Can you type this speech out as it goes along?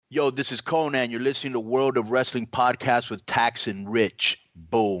Yo, this is Conan. You're listening to World of Wrestling podcast with Tax and Rich.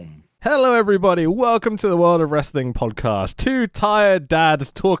 Boom. Hello, everybody. Welcome to the World of Wrestling podcast. Two tired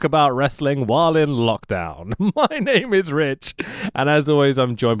dads talk about wrestling while in lockdown. My name is Rich, and as always,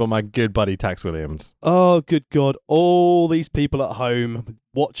 I'm joined by my good buddy Tax Williams. Oh, good God. All these people at home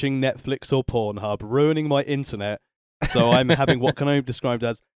watching Netflix or Pornhub, ruining my internet. So I'm having what can only be described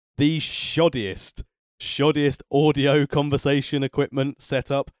as the shoddiest audio conversation equipment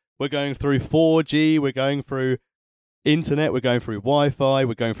setup. We're going through 4G, we're going through internet, we're going through Wi-Fi,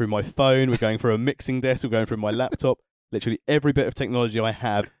 we're going through my phone, we're going through a mixing desk, we're going through my laptop. Literally every bit of technology I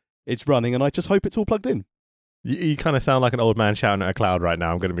have is running, and I just hope it's all plugged in. You kind of sound like an old man shouting at a cloud right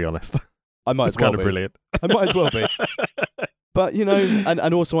now, I'm going to be honest. I might as well be. It's kind of brilliant. I might as well be. But, you know,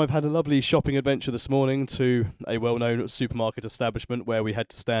 and also I've had a lovely shopping adventure this morning to a well-known supermarket establishment where we had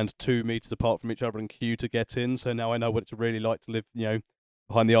to stand 2 meters apart from each other and queue to get in. So now I know what it's really like to live,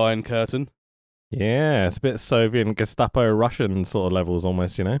 behind the Iron Curtain. Yeah, it's a bit Soviet Gestapo Russian sort of levels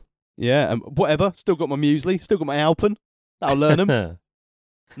almost, you know? Yeah, whatever. Still got my muesli, still got my Alpen. That'll learn them.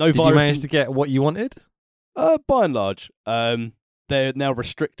 Did you manage to get what you wanted? By and large. They're now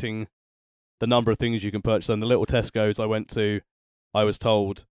restricting the number of things you can purchase. And the little Tesco's I went to, I was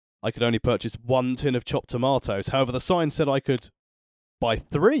told I could only purchase 1 tin of chopped tomatoes. However, the sign said I could buy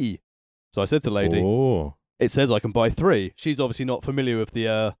 3. So I said to the lady, it says I can buy 3. She's obviously not familiar with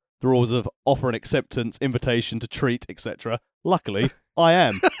the rules of offer and acceptance, invitation to treat, etc. Luckily, I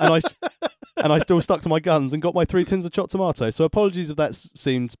am. And I still stuck to my guns and got my 3 tins of chopped tomatoes. So apologies if that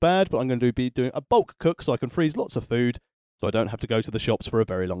seems bad, but I'm going to be doing a bulk cook so I can freeze lots of food so I don't have to go to the shops for a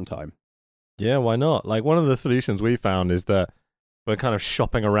very long time. Yeah, why not? Like, one of the solutions we found is that we're kind of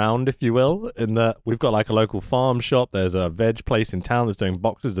shopping around, if you will, in that we've got like a local farm shop. There's a veg place in town that's doing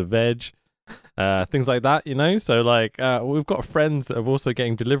boxes of veg, things like that, you know? So, like, we've got friends that are also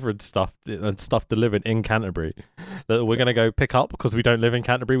getting delivered stuff delivered in Canterbury that we're going to go pick up because we don't live in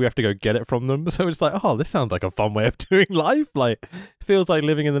Canterbury. We have to go get it from them. So it's like, oh, this sounds like a fun way of doing life. Like, it feels like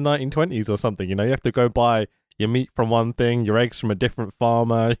living in the 1920s or something, you know? You have to go buy your meat from one thing, your eggs from a different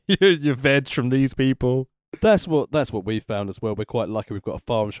farmer, your veg from these people. That's what we've found as well. We're quite lucky we've got a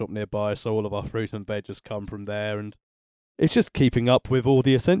farm shop nearby, so all of our fruit and veg has come from there, and it's just keeping up with all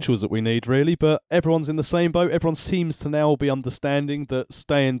the essentials that we need, really. But everyone's in the same boat. Everyone seems to now be understanding that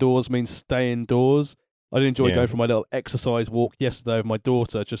stay indoors means stay indoors. I did enjoy going for my little exercise walk yesterday with my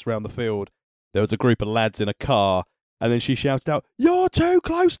daughter just round the field. There was a group of lads in a car, and then she shouted out, "You're too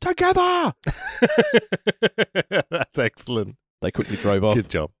close together!" That's excellent. They quickly drove off. Good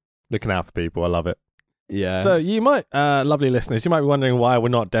job. Looking out for people. I love it. Yeah. So you might, lovely listeners, you might be wondering why we're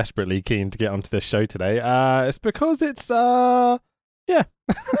not desperately keen to get onto this show today. It's because it's, yeah.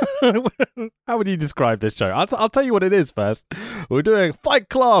 How would you describe this show? I'll tell you what it is first. We're doing Fight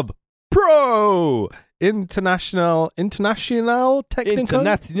Club Pro International Technico.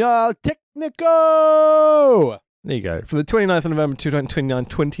 There you go. From the 29th of November to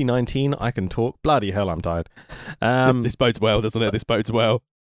 2019, I can talk. Bloody hell, I'm tired. This bodes well, doesn't it? This bodes well.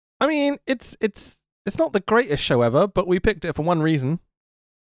 I mean, it's not the greatest show ever, but we picked it for one reason.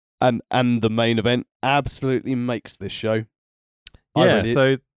 And the main event absolutely makes this show. Yeah,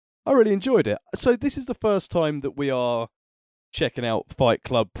 I really enjoyed it. So this is the first time that we are checking out Fight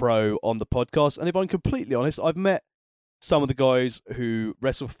Club Pro on the podcast. And if I'm completely honest, I've met some of the guys who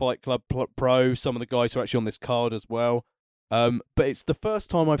wrestle Fight Club Pro, some of the guys who are actually on this card as well. But it's the first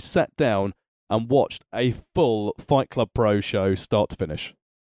time I've sat down and watched a full Fight Club Pro show start to finish.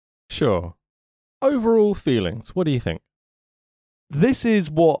 Sure. Overall feelings, what do you think? This is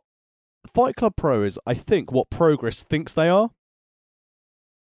what Fight Club Pro is, I think, what Progress thinks they are.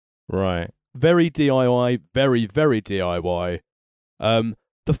 Right. Very DIY, very, very DIY.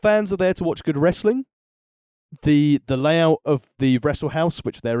 The fans are there to watch good wrestling. The layout of the Wrestle House,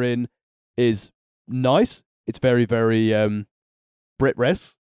 which they're in, is nice. It's very, very Brit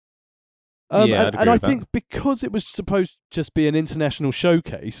Res. Yeah, and I think because it was supposed to just be an international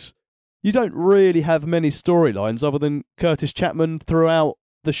showcase, you don't really have many storylines other than Curtis Chapman throughout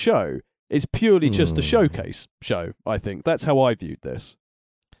the show. It's purely just a showcase show, I think. That's how I viewed this.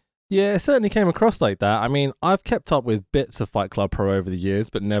 Yeah, it certainly came across like that. I mean, I've kept up with bits of Fight Club Pro over the years,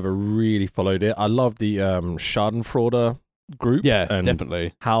 but never really followed it. I love the Schadenfreude group. Yeah, and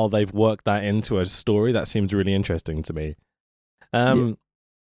definitely. how they've worked that into a story. That seems really interesting to me.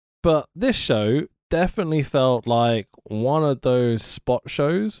 But this show definitely felt like one of those spot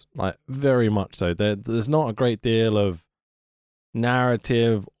shows, like very much so. There's not a great deal of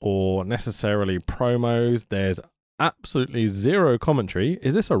narrative or necessarily promos. There's absolutely zero commentary.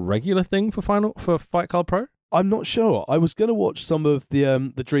 Is this a regular thing for Fight Club Pro? I'm not sure. I was going to watch some of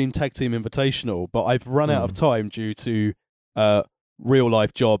the Dream Tag Team Invitational, but I've run out of time due to real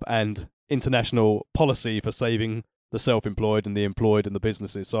life job and international policy for saving the self-employed and the employed and the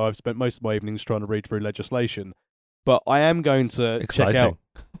businesses. So I've spent most of my evenings trying to read through legislation. But I am going to check out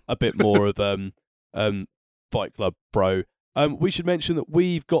a bit more of Fight Club Pro. We should mention that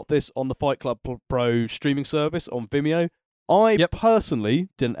we've got this on the Fight Club Pro streaming service on Vimeo. I personally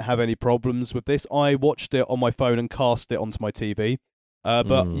didn't have any problems with this. I watched it on my phone and cast it onto my TV,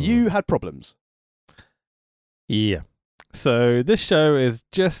 but you had problems. Yeah. So this show is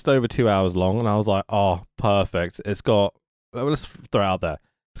just over 2 hours long, and I was like, oh, perfect. It's got, let's throw it out there,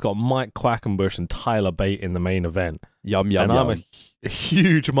 it's got Mike Quackenbush and Tyler Bate in the main event. Yum. I'm a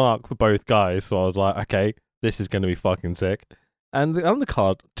huge mark for both guys, so I was like, okay, this is going to be fucking sick. And the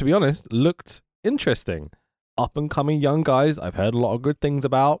undercard, to be honest, looked interesting. Up-and-coming young guys I've heard a lot of good things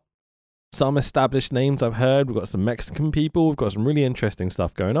about. Some established names I've heard. We've got some Mexican people. We've got some really interesting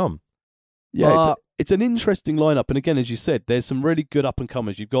stuff going on. Yeah, it's an interesting lineup. And again, as you said, there's some really good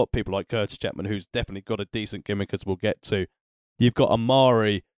up-and-comers. You've got people like Curtis Chapman, who's definitely got a decent gimmick, as we'll get to. You've got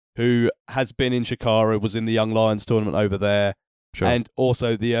Amari, who has been in Chikara, was in the Young Lions tournament over there. Sure. And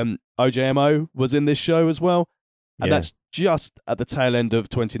also the OJMO was in this show as well. And that's just at the tail end of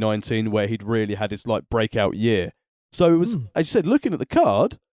 2019 where he'd really had his like breakout year. So it was, as you said, looking at the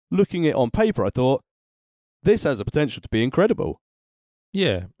card, looking at it on paper, I thought, this has the potential to be incredible.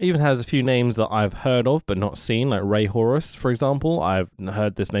 Yeah, even has a few names that I've heard of but not seen, like Ray Horus, for example. I've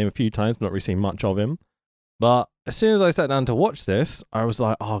heard this name a few times, but not really seen much of him. But as soon as I sat down to watch this, I was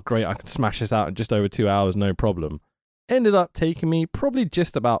like, oh, great, I can smash this out in just over 2 hours, no problem. Ended up taking me probably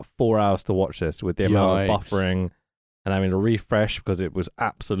just about 4 hours to watch this with the amount of buffering and having to refresh because it was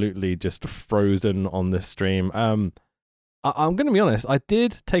absolutely just frozen on this stream. I'm going to be honest, I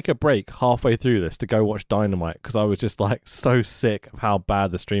did take a break halfway through this to go watch Dynamite because I was just like so sick of how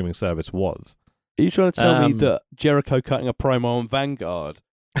bad the streaming service was. Are you trying to tell me that Jericho cutting a promo on Vanguard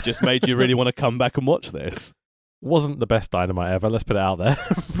just made you really want to come back and watch this? Wasn't the best Dynamite ever, let's put it out there.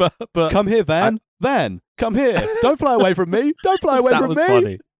 but come here, Van. Van, come here. Don't fly away from me. Don't fly away from me. That was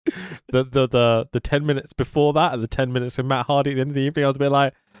funny. The 10 minutes before that and the 10 minutes with Matt Hardy at the end of the evening, I was a bit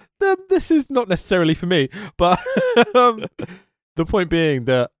like, this is not necessarily for me. But the point being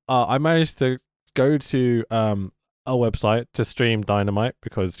that I managed to go to a website to stream Dynamite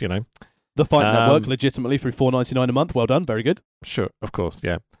because, you know. The Fight Network, legitimately through $4.99 a month. Well done. Very good. Sure, of course,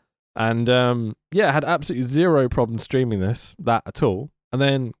 yeah. And I had absolutely zero problem streaming that at all. And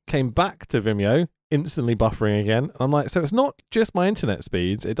then came back to Vimeo, instantly buffering again. And I'm like, so it's not just my internet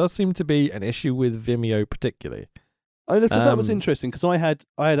speeds. It does seem to be an issue with Vimeo particularly. Oh, listen, that was interesting because I had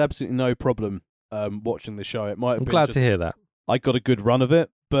absolutely no problem watching the show. It might have I'm been glad to hear that. I got a good run of it,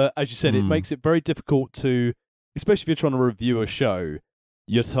 but as you said, it makes it very difficult to, especially if you're trying to review a show,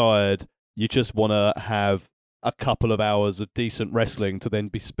 you're tired, you just want to have a couple of hours of decent wrestling to then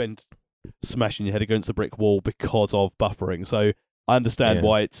be spent smashing your head against the brick wall because of buffering. So I understand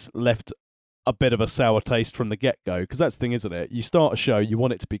why it's left a bit of a sour taste from the get-go, because that's the thing, isn't it? You start a show, you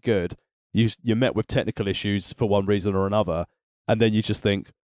want it to be good, you're met with technical issues for one reason or another, and then you just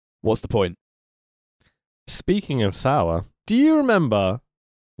think, what's the point? Speaking of sour, do you remember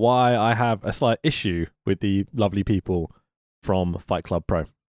why I have a slight issue with the lovely people from Fight Club Pro?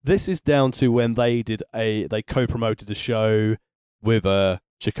 This is down to when they co-promoted a show with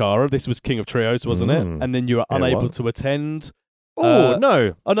Chikara. This was King of Trios, wasn't it? And then you were unable to attend.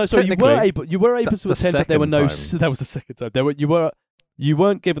 No. Oh no, sorry, you were able to attend, but there were no. That was the second time. You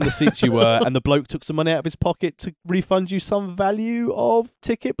weren't given the seats you were, and the bloke took some money out of his pocket to refund you some value of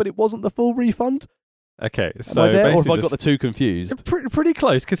ticket, but it wasn't the full refund. Okay, so or have I got the two confused? Pretty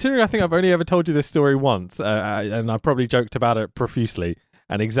close, considering I think I've only ever told you this story once, and I probably joked about it profusely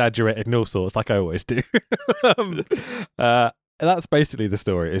and exaggerated in all sorts, like I always do. That's basically the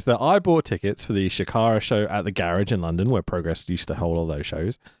story, is that I bought tickets for the Chikara show at the Garage in London, where Progress used to hold all those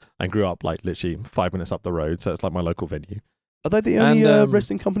shows, and grew up like literally 5 minutes up the road, so it's like my local venue. Are they the only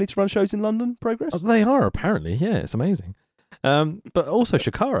wrestling company to run shows in London, Progress? They are, apparently, yeah, it's amazing. But also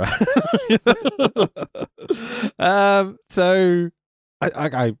Chikara. So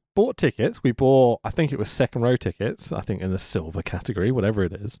I bought tickets. We bought, I think it was second row tickets, I think in the silver category, whatever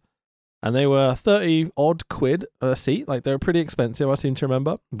it is. And they were 30 odd quid a seat. Like, they were pretty expensive, I seem to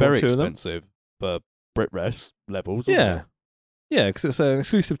remember. Very expensive for BritRest levels. Yeah. Yeah, because it's an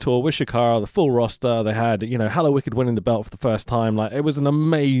exclusive tour with Chikara, the full roster. They had, Hello Wicked winning the belt for the first time. Like, it was an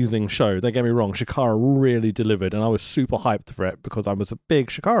amazing show. Don't get me wrong, Chikara really delivered, and I was super hyped for it because I was a big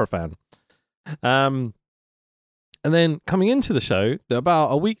Chikara fan. And then coming into the show, about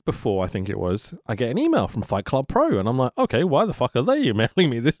a week before, I think it was, I get an email from Fight Club Pro. And I'm like, okay, why the fuck are they emailing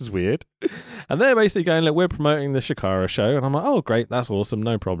me? This is weird. And they're basically going, look, we're promoting the Shikara show. And I'm like, oh, great. That's awesome.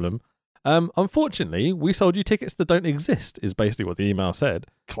 No problem. Unfortunately, we sold you tickets that don't exist, is basically what the email said.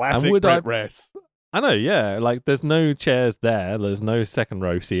 Classic Brett Rest. I know, yeah. Like, there's no chairs there. There's no second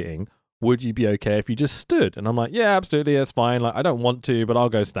row seating. Would you be okay if you just stood? And I'm like, yeah, absolutely, that's fine. Like, I don't want to, but I'll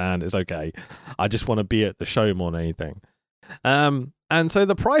go stand. It's okay. I just want to be at the show more than anything. And so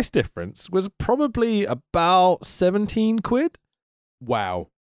the price difference was probably about 17 quid. Wow.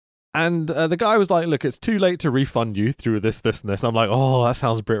 And the guy was like, look, it's too late to refund you through this, and this. And I'm like, oh, that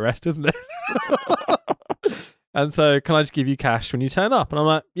sounds Brit Rest, isn't it? And so, can I just give you cash when you turn up? And I'm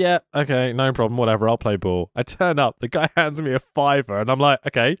like, yeah, okay, no problem, whatever, I'll play ball. I turn up, the guy hands me a $5, and I'm like,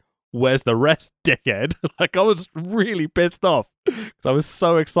 okay, where's the rest, dickhead? Like, I was really pissed off because I was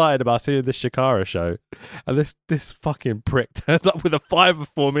so excited about seeing the Shikara show. And this fucking prick turns up with a $5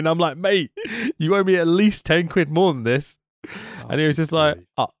 for me, and I'm like, mate, you owe me at least 10 quid more than this. And he was just like,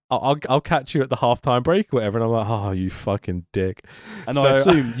 I'll catch you at the halftime break or whatever. And I'm like, oh, you fucking dick. And so, I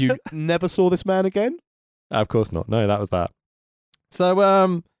assume you never saw this man again? Of course not. No, that was that.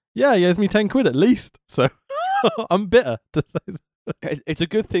 So, yeah, he owes me 10 quid at least. So I'm bitter to say that. It's a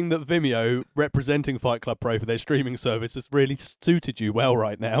good thing that Vimeo, representing Fight Club Pro for their streaming service, has really suited you well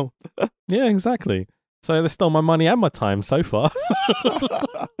right now. Yeah, exactly. So they stole my money and my time so far.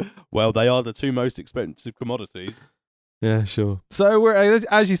 Well, they are the two most expensive commodities. Yeah, sure. So we're,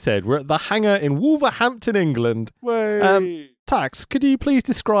 as you said, we're at the Hangar in Wolverhampton, England. Tax, could you please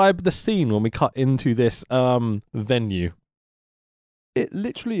describe the scene when we cut into this venue? It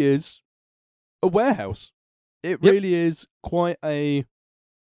literally is a warehouse. It really is quite a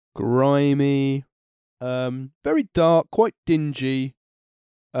grimy, very dark, quite dingy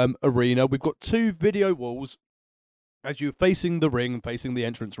arena. We've got two video walls. As you're facing the ring, facing the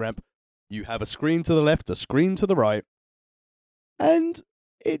entrance ramp, you have a screen to the left, a screen to the right. And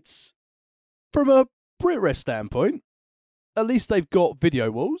it's, from a Brit Rest standpoint, at least they've got video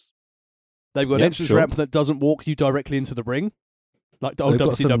walls. They've got an entrance ramp that doesn't walk you directly into the ring, like the old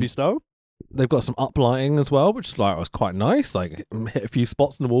WCW style. They've got some uplighting as well, which was quite nice. Like, hit a few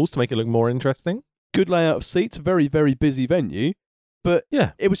spots in the walls to make it look more interesting. Good layout of seats, very, very busy venue. But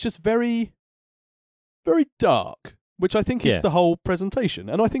yeah, it was just very, very dark, which I think is the whole presentation.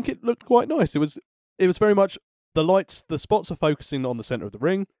 And I think it looked quite nice. It was very much the lights, the spots are focusing on the center of the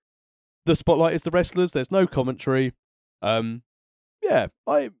ring. The spotlight is the wrestlers. There's no commentary. Yeah,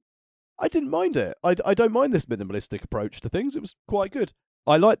 I didn't mind it. I don't mind this minimalistic approach to things. It was quite good.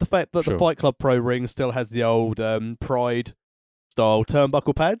 I like the fact that the Fight Club Pro ring still has the old Pride style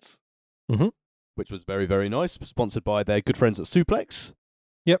turnbuckle pads, which was very, very nice. Sponsored by their good friends at Suplex.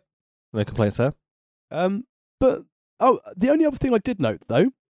 Yep, no complaints there. But the only other thing I did note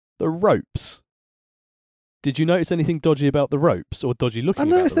though, the ropes. Did you notice anything dodgy about the ropes or dodgy looking? I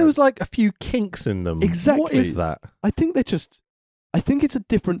noticed there was like a few kinks in them. Exactly. What is that? I think it's a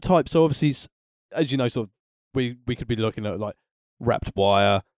different type. So obviously, as you know, sort of we could be looking at like wrapped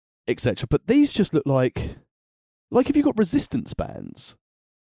wire, etc. But these just look like if you've got resistance bands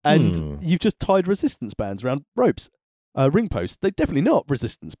and you've just tied resistance bands around ropes, ring posts. They're definitely not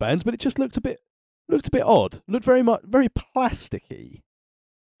resistance bands, but it just looked a bit odd. Looked very plasticky.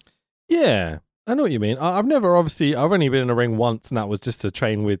 Yeah. I know what you mean. I've only been in a ring once, and that was just to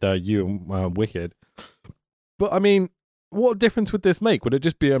train with you and Wicked. But I mean, what difference would this make? Would it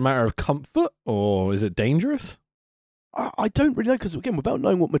just be a matter of comfort, or is it dangerous? I don't really know, because again, without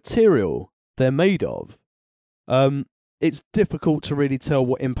knowing what material they're made of, it's difficult to really tell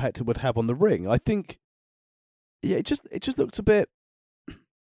what impact it would have on the ring. I think, yeah, it just looks a bit.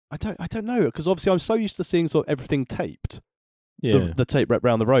 I don't know, because obviously I'm so used to seeing sort of everything taped. Yeah. The tape wrapped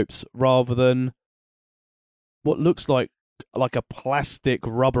around the ropes, rather than what looks like a plastic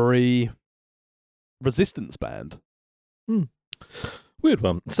rubbery resistance band. Weird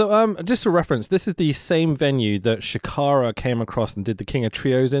one. So, just for reference, this is the same venue that Shikara came across and did the King of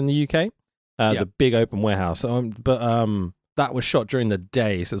Trios in the UK, the big open warehouse. But that was shot during the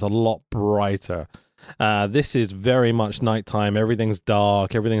day, so it's a lot brighter. This is very much nighttime. Everything's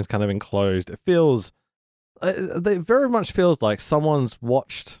dark. Everything's kind of enclosed. It very much feels like someone's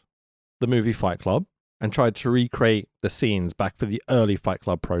watched the movie Fight Club and tried to recreate the scenes back for the early Fight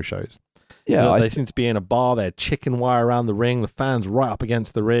Club Pro shows. Yeah, they seem to be in a bar. They had chicken wire around the ring. The fans right up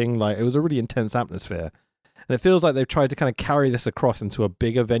against the ring. Like, it was a really intense atmosphere. And it feels like they've tried to kind of carry this across into a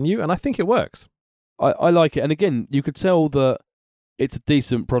bigger venue, and I think it works. I like it. And again, you could tell that it's a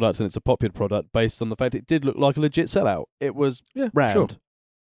decent product and it's a popular product based on the fact it did look like a legit sellout. It was round. Sure.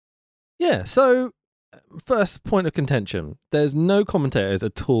 Yeah, so first point of contention, there's no commentators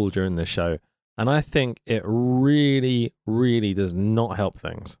at all during this show. And I think it really, really does not help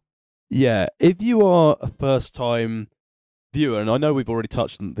things. Yeah, if you are a first-time viewer, and I know we've already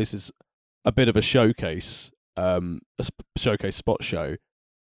touched on this is a bit of a showcase, showcase spot show,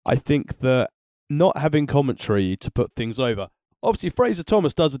 I think that not having commentary to put things over. Obviously, Fraser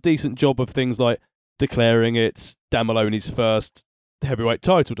Thomas does a decent job of things like declaring it's Dan Maloney's first heavyweight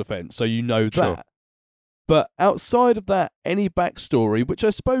title defense, so you know that. Sure. But outside of that, any backstory, which I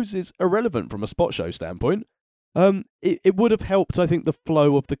suppose is irrelevant from a spot show standpoint, it would have helped, I think, the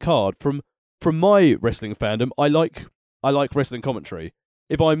flow of the card. From my wrestling fandom, I like wrestling commentary.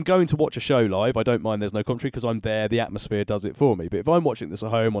 If I'm going to watch a show live, I don't mind there's no commentary because I'm there, the atmosphere does it for me. But if I'm watching this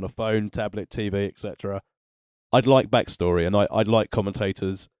at home on a phone, tablet, TV, etc., I'd like backstory and I'd like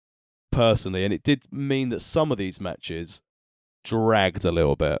commentators personally. And it did mean that some of these matches dragged a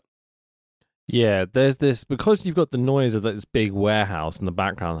little bit. Yeah, there's this, because you've got the noise of this big warehouse in the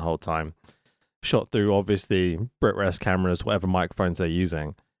background the whole time, shot through obviously BritRest cameras, whatever microphones they're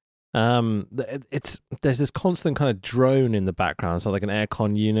using. There's this constant kind of drone in the background, sounds like an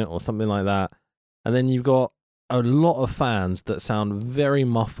aircon unit or something like that. And then you've got a lot of fans that sound very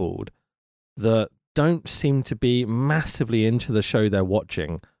muffled, that don't seem to be massively into the show they're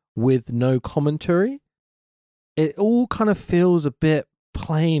watching, with no commentary. It all kind of feels a bit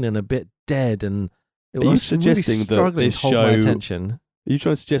plain and a bit dead, and it Are you was suggesting really that struggling this to hold my show- attention. Are you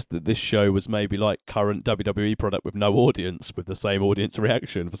trying to suggest that this show was maybe like current WWE product with no audience, with the same audience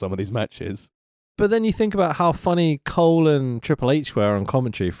reaction for some of these matches? But then you think about how funny Cole and Triple H were on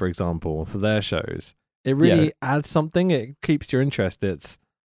commentary, for example, for their shows. It really adds something. It keeps your interest. It's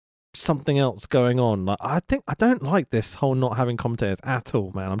something else going on. Like, I don't like this whole not having commentators at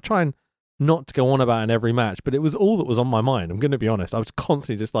all, man. I'm trying not to go on about it in every match, but it was all that was on my mind. I'm going to be honest. I was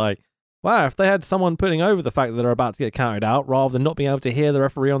constantly just like, wow, if they had someone putting over the fact that they're about to get counted out rather than not being able to hear the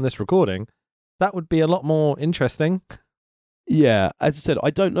referee on this recording, that would be a lot more interesting. Yeah, as I said,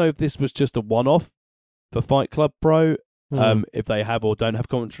 I don't know if this was just a one-off for Fight Club Pro, if they have or don't have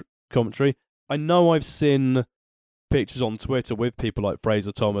commentary. I know I've seen pictures on Twitter with people like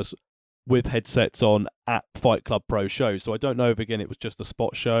Fraser Thomas with headsets on at Fight Club Pro shows, so I don't know if, again, it was just a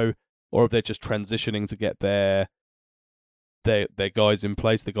spot show or if they're just transitioning to get their guys in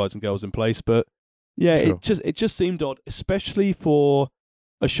place, the guys and girls in place. But yeah, Sure. it just seemed odd, especially for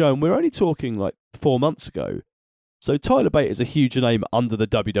a show, and we're only talking like 4 months ago. So Tyler Bate is a huge name under the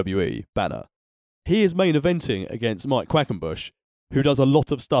WWE banner. He is main eventing against Mike Quackenbush, who does a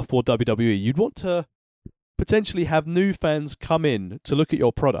lot of stuff for WWE. You'd want to potentially have new fans come in to look at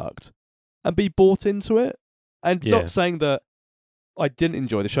your product and be bought into it. And Yeah. not saying that I didn't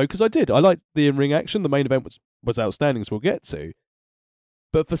enjoy the show, because I did. I liked the in-ring action. The main event was outstanding, as we'll get to.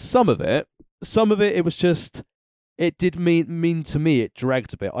 But for some of it was just, it did mean to me, it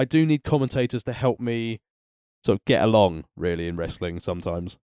dragged a bit. I do need commentators to help me sort of get along, really, in wrestling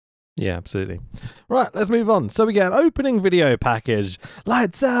sometimes. Yeah, absolutely. Right, let's move on. So we get an opening video package.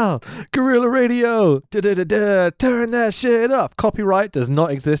 Lights out. Guerrilla Radio. Da-da-da-da. Turn that shit up. Copyright does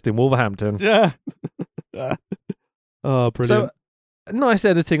not exist in Wolverhampton. Yeah. Oh, brilliant. So, nice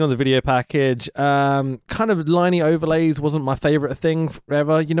editing on the video package. Kind of liney overlays wasn't my favorite thing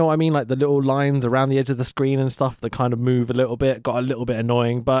ever. You know what I mean? Like the little lines around the edge of the screen and stuff that kind of move a little bit, got a little bit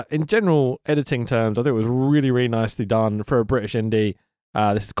annoying. But in general editing terms, I think it was really, really nicely done for a British indie.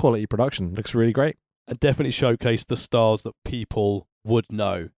 This is quality production. Looks really great. And definitely showcase the stars that people would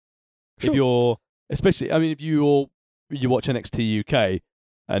know. Sure. If you're, especially, I mean, if you watch NXT UK,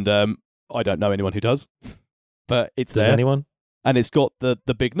 and I don't know anyone who does, but it's Does there. anyone? And it's got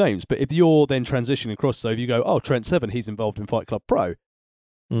the big names. But if you're then transitioning across, so if you go, oh, Trent Seven, he's involved in Fight Club Pro,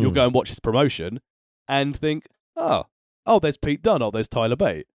 you'll go and watch his promotion and think, oh, there's Pete Dunne, oh, there's Tyler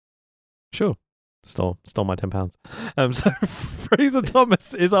Bate. Sure. Stole my £10. So Fraser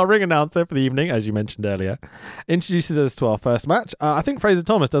Thomas is our ring announcer for the evening, as you mentioned earlier. Introduces us to our first match. I think Fraser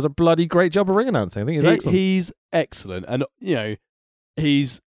Thomas does a bloody great job of ring announcing. I think he's excellent. He's excellent, and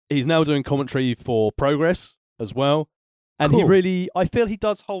he's now doing commentary for Progress as well. And Cool. I feel he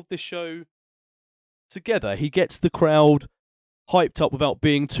does hold this show together. He gets the crowd hyped up without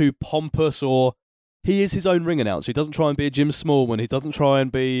being too pompous, or he is his own ring announcer. He doesn't try and be a Jim Smallman. He doesn't try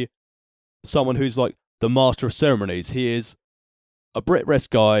and be someone who's like the master of ceremonies. He is a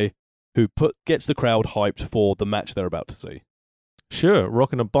BritRest guy who gets the crowd hyped for the match they're about to see. Sure,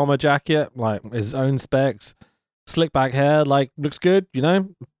 rocking a bomber jacket, like his own specs, slick back hair, like looks good,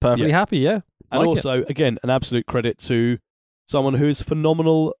 perfectly happy, yeah. And Like also, again, an absolute credit to someone who is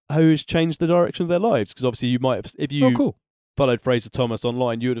phenomenal, who's changed the direction of their lives. Because obviously you might have, if you cool. followed Fraser Thomas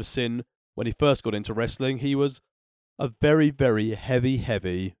online, you would have seen when he first got into wrestling, he was a very, very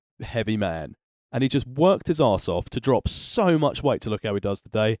heavy man. And he just worked his arse off to drop so much weight to look how he does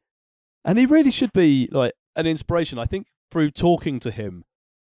today. And he really should be like an inspiration. I think through talking to him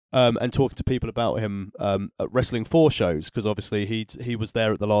and talking to people about him at Wrestling 4 shows, because obviously he was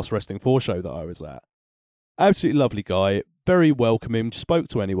there at the last Wrestling 4 show that I was at. Absolutely lovely guy, very welcoming, spoke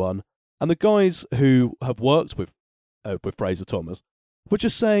to anyone. And the guys who have worked with Fraser Thomas were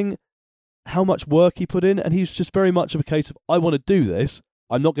just saying how much work he put in, and he's just very much of a case of, I want to do this.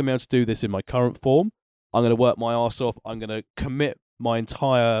 I'm not going to be able to do this in my current form. I'm going to work my arse off. I'm going to commit my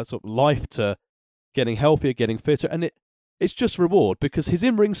entire sort of life to getting healthier, getting fitter, and it's just reward because his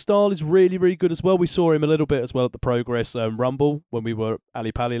in-ring style is really, really good as well. We saw him a little bit as well at the Progress Rumble when we were at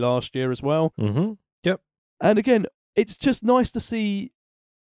Ali Pali last year as well. Mm-hmm. Yep. And again, it's just nice to see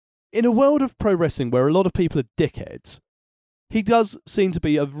in a world of pro wrestling where a lot of people are dickheads, he does seem to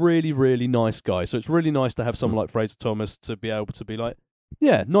be a really, really nice guy. So it's really nice to have someone like Fraser Thomas to be able to be like,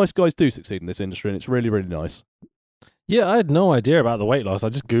 yeah, nice guys do succeed in this industry, and it's really, really nice. Yeah, I had no idea about the weight loss. I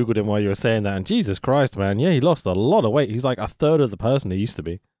just Googled him while you were saying that, and Jesus Christ, man, yeah, he lost a lot of weight. He's like a third of the person he used to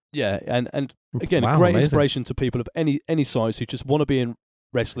be. Yeah, and again, Wow, a great amazing. inspiration to people of any size who just want to be in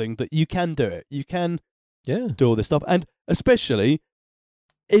wrestling, that you can do it. You can do all this stuff. And especially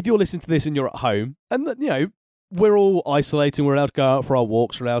if you're listening to this and you're at home, and you know, we're all isolating, we're allowed to go out for our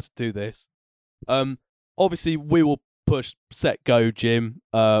walks, we're allowed to do this. Obviously, we will push Set Go Gym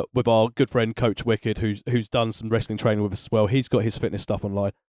with our good friend Coach Wicked, who's done some wrestling training with us as well. He's got his fitness stuff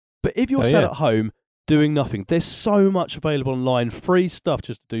online. But if you're sat at home doing nothing, there's so much available online, free stuff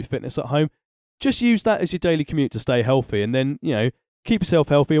just to do fitness at home. Just use that as your daily commute to stay healthy, and then, you know, keep yourself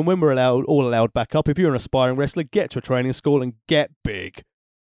healthy. And when we're all allowed back up, if you're an aspiring wrestler, get to a training school and get big.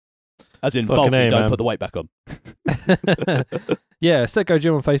 As in, bulky, don't put the weight back on. Yeah, Set Go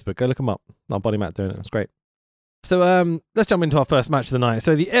Gym on Facebook. Go look them up. Our buddy Matt doing it. It's great. So let's jump into our first match of the night.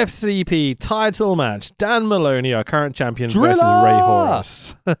 So the FCP title match. Dan Maloney, our current champion, versus Ray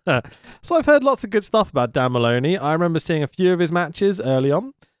Horus. So I've heard lots of good stuff about Dan Maloney. I remember seeing a few of his matches early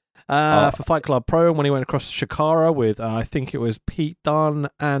on for Fight Club Pro when he went across Shikara with, I think it was Pete Dunne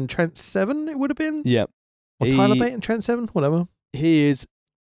and Trent Seven, it would have been? Yeah. Or Tyler Bate and Trent Seven, whatever. He is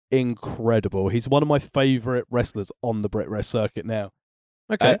incredible. He's one of my favourite wrestlers on the Brit Rest circuit now.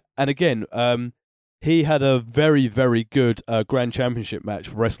 Okay. And again, he had a very, very good Grand Championship match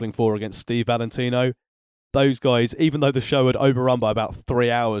for Wrestling 4 against Steve Valentino. Those guys, even though the show had overrun by about 3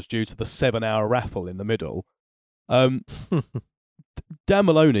 hours due to the 7-hour raffle in the middle, Dan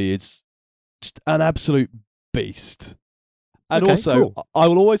Maloney is just an absolute beast. And also, cool. I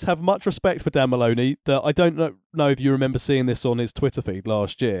will always have much respect for Dan Maloney. That I don't know if you remember seeing this on his Twitter feed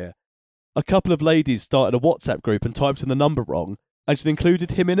last year. A couple of ladies started a WhatsApp group and typed in the number wrong, and she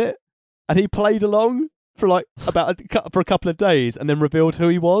included him in it. And he played along for like for a couple of days, and then revealed who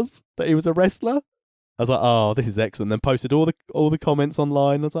he was, that he was a wrestler. I was like, oh, this is excellent. Then posted all the comments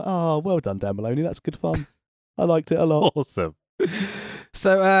online. I was like, oh, well done, Dan Maloney. That's good fun. I liked it a lot. Awesome.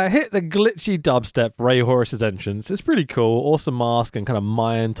 So hit the glitchy dubstep Ray Horus's entrance. It's pretty cool. Awesome mask and kind of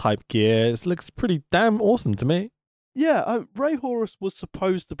Mayan type gear. It looks pretty damn awesome to me. Yeah, Ray Horus was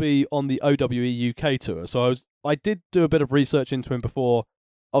supposed to be on the OWE UK tour, so I did do a bit of research into him before.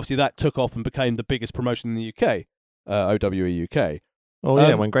 Obviously, that took off and became the biggest promotion in the UK, OWE UK. Oh yeah,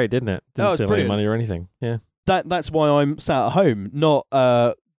 it went great, didn't it? Didn't steal any money or anything. Yeah. That's why I'm sat at home, not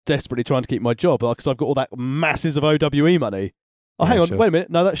desperately trying to keep my job, because I've got all that masses of OWE money. Oh, hang on, wait a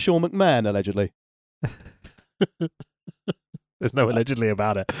minute. No, that's Sean McMahon, allegedly. There's no allegedly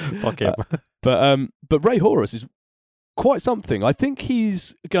about it. Fuck him. But Ray Horus is quite something. I think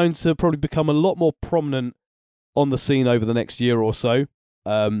he's going to probably become a lot more prominent on the scene over the next year or so.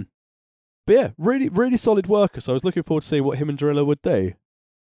 But yeah, really, really solid worker. So I was looking forward to see what him and Drilla would do.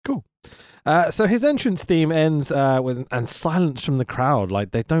 Cool. So his entrance theme ends with and silence from the crowd. Like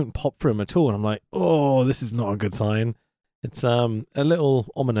they don't pop for him at all. And I'm like, oh, this is not a good sign. It's a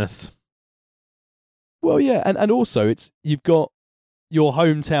little ominous. Well, yeah, and also you've got your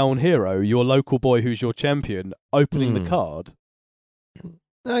hometown hero, your local boy who's your champion, opening the card.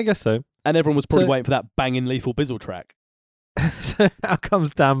 I guess so. And everyone was probably waiting for that banging Lethal Bizzle track. So out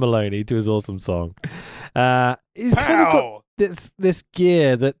comes Dan Maloney to his awesome song. He's kind of got this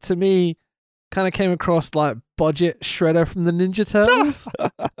gear that to me kind of came across like budget Shredder from the Ninja Turtles.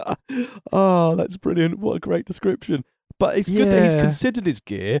 Oh, that's brilliant. What a great description. But it's good that he's considered his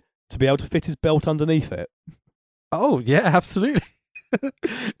gear to be able to fit his belt underneath it. Oh, yeah, absolutely.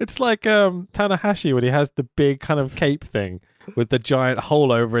 It's like Tanahashi when he has the big kind of cape thing with the giant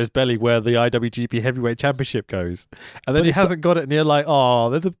hole over his belly where the IWGP Heavyweight Championship goes. And then But he it's hasn't got it, and you're like, oh,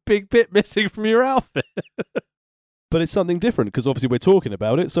 there's a big bit missing from your outfit. But it's something different because obviously we're talking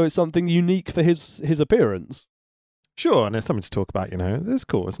about it, so it's something unique for his appearance. Sure, and it's something to talk about, you know. It's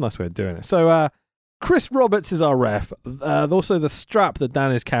cool. It's a nice way of doing it. So, Chris Roberts is our ref. Also, the strap that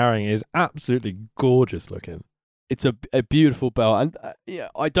Dan is carrying is absolutely gorgeous looking. It's a beautiful belt, and yeah,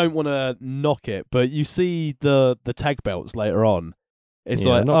 I don't want to knock it, but you see the tag belts later on. It's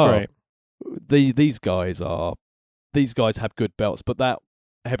like, not oh, great. these guys have good belts, but that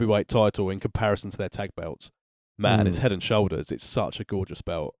heavyweight title in comparison to their tag belts, man, it's head and shoulders. It's such a gorgeous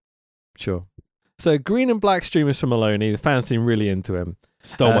belt. Sure. So, green and black streamers from Maloney. The fans seem really into him.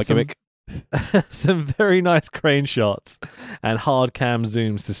 Stole my gimmick. Some very nice crane shots and hard cam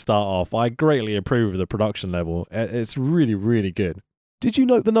zooms to start off. I greatly approve of the production level. It's really, really good. Did you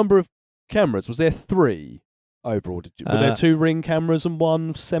note the number of cameras? Was there 3 overall? Were there 2 ring cameras and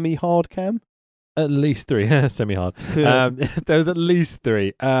 1 semi-hard cam? At least 3. Semi-hard. There was at least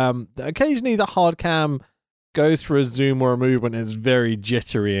 3. Occasionally the hard cam goes for a zoom or a movement and it's very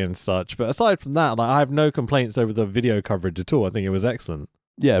jittery and such. But aside from that, like, I have no complaints over the video coverage at all. I think it was excellent.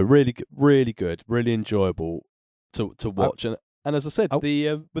 Yeah, really good, really enjoyable to watch. And as I said, with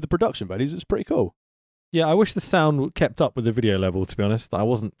the production values, it's pretty cool. Yeah, I wish the sound kept up with the video level, to be honest. I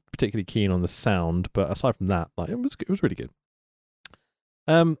wasn't particularly keen on the sound, but aside from that, like, it was really good.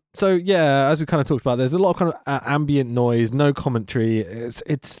 So yeah, as we kind of talked about, there's a lot of kind of ambient noise, no commentary.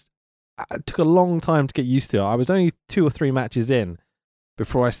 It took a long time to get used to it. I was only 2 or 3 matches in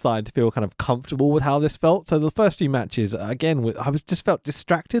before I started to feel kind of comfortable with how this felt. So the first few matches, again, I just felt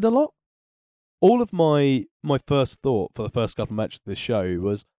distracted a lot. All of my first thought for the first couple of matches of this show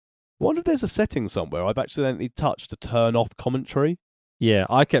was, I wonder if there's a setting somewhere I've accidentally touched to turn off commentary. Yeah,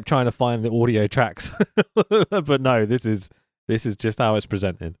 I kept trying to find the audio tracks, but no, this is just how it's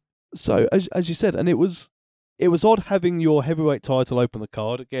presented. So as you said, and it was odd having your heavyweight title open the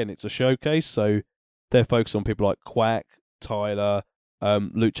card. Again, it's a showcase, so they're focused on people like Quack, Tyler,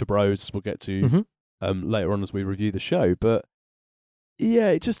 Lucha Bros, we'll get to later on as we review the show. But yeah,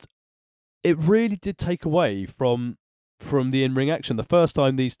 it really did take away from the in-ring action. The first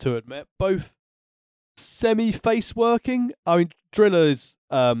time these two had met, both semi-face working. I mean, Driller is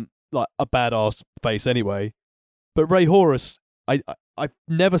like a badass face anyway, but Ray Horus, I've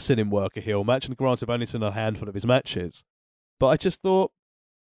never seen him work a heel match, and granted, I've only seen a handful of his matches. But I just thought,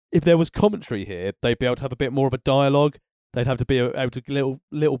 if there was commentary here, they'd be able to have a bit more of a dialogue. They'd have to be able to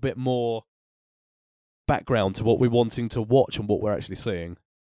little bit more background to what we're wanting to watch and what we're actually seeing.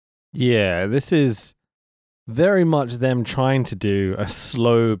 Yeah, this is very much them trying to do a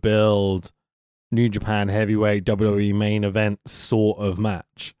slow build New Japan heavyweight WWE main event sort of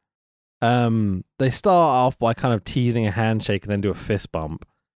match. They start off by kind of teasing a handshake and then do a fist bump.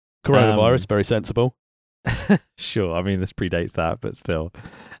 Coronavirus, very sensible. Sure, I mean, this predates that, but still.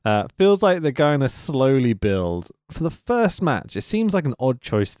 Feels like they're going to slowly build. For the first match, it seems like an odd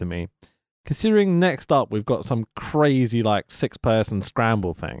choice to me, considering next up we've got some crazy, like, 6-person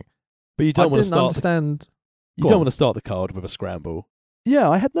scramble thing. But you don't want to start. Understand. You don't want to start the card with a scramble. Yeah,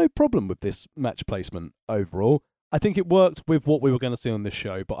 I had no problem with this match placement overall. I think it worked with what we were going to see on this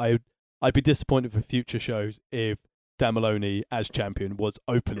show, but I'd be disappointed for future shows if Dan Maloney as champion was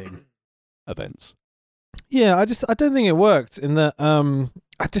opening events. Yeah, I don't think it worked in that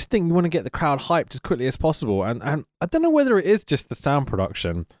I just think you want to get the crowd hyped as quickly as possible, and I don't know whether it is just the sound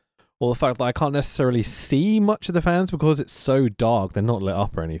production or the fact that I can't necessarily see much of the fans because it's so dark, they're not lit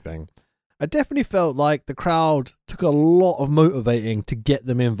up or anything. I definitely felt like the crowd took a lot of motivating to get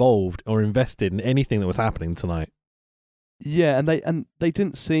them involved or invested in anything that was happening tonight. Yeah, and they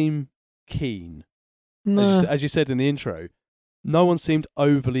didn't seem keen. No. As you said in the intro, no one seemed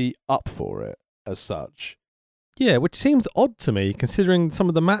overly up for it as such. Yeah, which seems odd to me considering some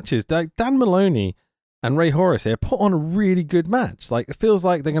of the matches. Like Dan Maloney and Ray Horus here put on a really good match. Like, it feels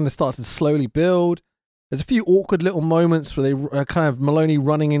like they're going to start to slowly build. There's a few awkward little moments where they kind of Maloney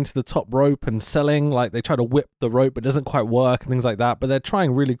running into the top rope and selling, like they try to whip the rope but it doesn't quite work and things like that, but they're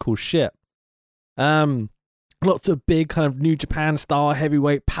trying really cool shit. Lots of big kind of New Japan style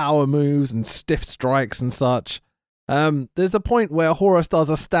heavyweight power moves and stiff strikes and such. There's the point where Horus does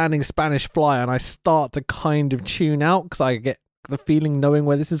a standing Spanish fly and I start to kind of tune out because I get the feeling knowing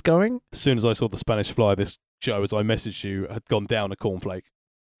where this is going. As soon as I saw the Spanish fly, this show, as I messaged you, had gone down a cornflake.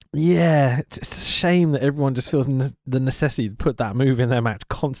 Yeah, it's a shame that everyone just feels the necessity to put that move in their match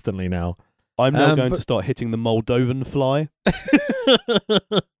constantly now. I'm now going to start hitting the Moldovan fly.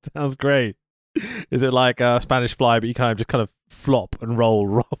 Sounds great. Is it like a Spanish fly, but you kind of flop and roll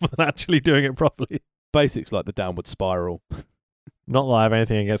rather than actually doing it properly? Basics like the downward spiral. Not that I have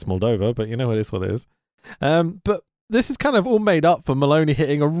anything against Moldova, but you know, it is what it is. But this is kind of all made up for Maloney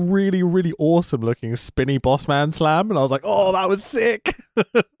hitting a really, really awesome looking spinny Bossman slam. And I was like, oh, that was sick.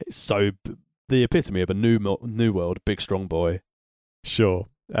 It's so the epitome of a new world big strong boy. Sure.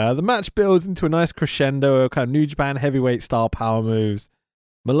 The match builds into a nice crescendo of kind of New Japan heavyweight style power moves.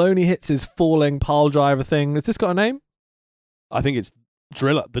 Maloney hits his falling pile driver thing. Has this got a name? I think it's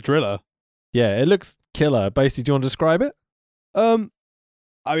the Driller. Yeah, it looks killer. Basically, do you want to describe it?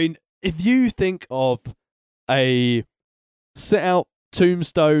 I mean, if you think of a sit out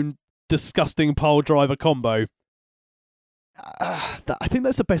tombstone disgusting pile driver combo, I think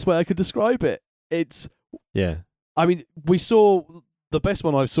that's the best way I could describe it. It's I mean, we saw the best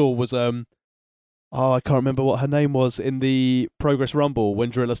one I saw was I can't remember what her name was in the Progress Rumble when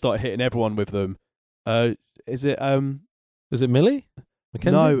Driller started hitting everyone with them. Is it Millie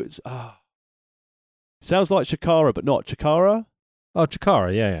McKenzie? No, it's sounds like Chikara, but not Chikara. Oh,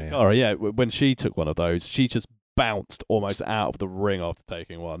 Chikara, yeah. Chikara, yeah. When she took one of those, she just bounced almost out of the ring after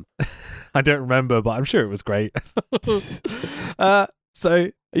taking one. I don't remember, but I'm sure it was great. So, are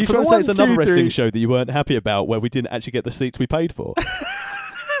you trying to say it's another wrestling show that you weren't happy about, where we didn't actually get the seats we paid for?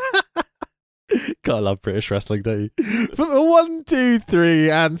 Gotta love British wrestling, don't you? For the 1, 2, 3,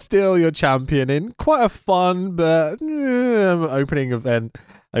 and still your champion in quite a fun but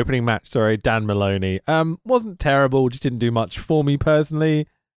opening match. Sorry, Dan Maloney. Wasn't terrible. Just didn't do much for me personally.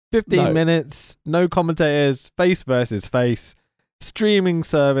 15 minutes, no commentators, face versus face, streaming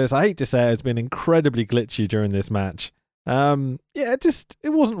service. I hate to say it, has been incredibly glitchy during this match. It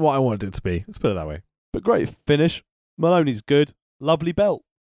wasn't what I wanted it to be. Let's put it that way. But great finish. Maloney's good. Lovely belt.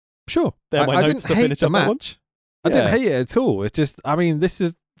 Sure. I didn't hate the match. I didn't hate it at all. It's just, I mean,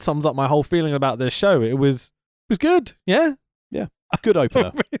 sums up my whole feeling about this show. It was good. Yeah. Yeah. Good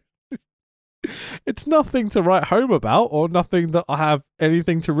opener. It's nothing to write home about or nothing that I have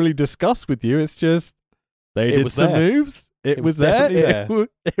anything to really discuss with you. It's just they did some moves. It was there.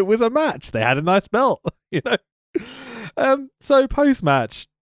 It was a match. They had a nice belt, you know. So post-match,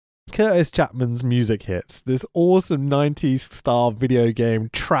 Curtis Chapman's music hits. This awesome 90s style video game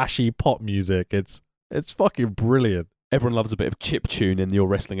trashy pop music. It's fucking brilliant. Everyone loves a bit of chip tune in your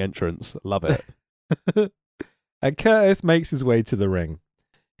wrestling entrance. Love it. And Curtis makes his way to the ring.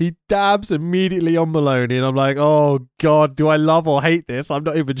 He dabs immediately on Maloney, and I'm like, oh, God, do I love or hate this? I'm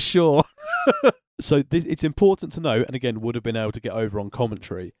not even sure. So it's important to know, and again, would have been able to get over on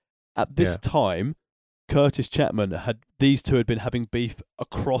commentary. At this time, Curtis Chapman these two had been having beef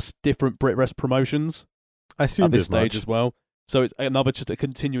across different BritWres promotions. I assumed at this stage as well. So it's just a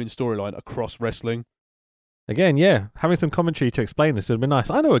continuing storyline across wrestling. Again, having some commentary to explain this would have been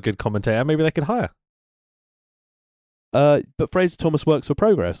nice. I know a good commentator. Maybe they could hire. But Fraser Thomas works for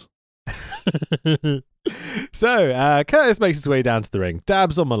Progress. So, Curtis makes his way down to the ring,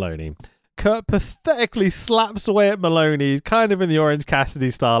 dabs on Maloney. Kurt pathetically slaps away at Maloney, kind of in the Orange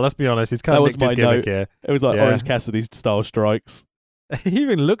Cassidy style. Let's be honest, he's kind of nicked his gimmick here. It was like Orange Cassidy style strikes. He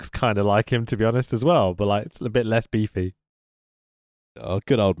even looks kind of like him, to be honest, as well, but like it's a bit less beefy. Oh,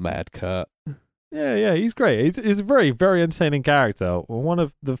 good old Mad Kurt. Yeah, he's great. He's a very, very entertaining character. One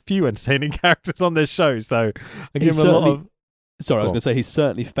of the few entertaining characters on this show, so I give him a lot of... Sorry, I was going to say, he's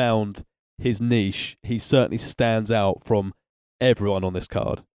certainly found his niche. He certainly stands out from everyone on this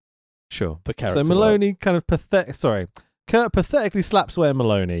card. Sure. For character. So Maloney Kurt pathetically slaps away at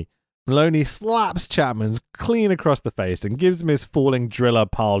Maloney. Maloney slaps Chapman clean across the face and gives him his falling Driller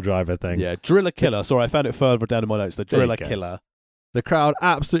pile driver thing. Yeah, Driller Killer. Sorry, I found it further down in my notes. The Driller Killer. The crowd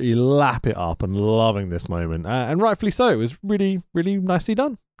absolutely lap it up and loving this moment. And rightfully so. It was really, really nicely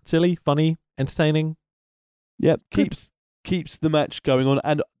done. Silly, funny, entertaining. Yep, keeps the match going on.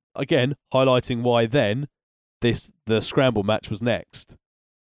 And again, highlighting why then the scramble match was next.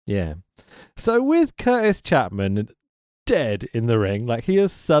 Yeah. So with Curtis Chapman dead in the ring, like he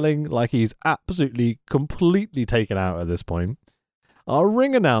is selling like he's absolutely, completely taken out at this point, our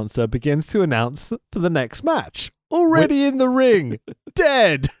ring announcer begins to announce for the next match. Already in the ring,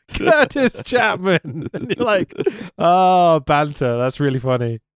 dead, Curtis Chapman. And you're like, oh, banter. That's really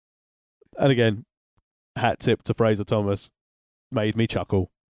funny. And again, hat tip to Fraser Thomas. Made me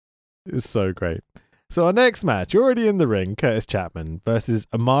chuckle. It was so great. So our next match, already in the ring, Curtis Chapman versus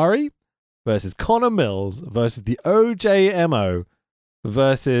Amari versus Connor Mills versus the OJMO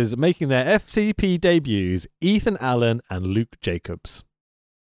versus making their FTP debuts, Ethan Allen and Luke Jacobs.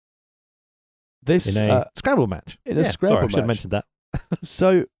 This in a scramble match. Scramble match. I should have mentioned that.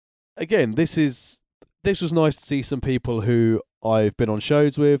 So, again, this was nice to see some people who I've been on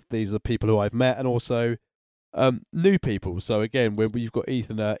shows with. These are people who I've met, and also new people. So again, when you've got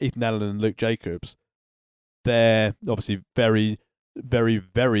Ethan Allen and Luke Jacobs, they're obviously very very,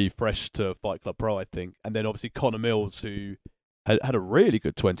 very fresh to Fight Club Pro, I think. And then obviously Connor Mills, who had a really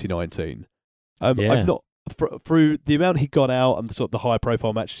good 2019. Yeah. I've not through the amount he got out and the sort of the high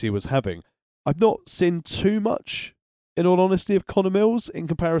profile matches he was having, I've not seen too much, in all honesty, of Connor Mills in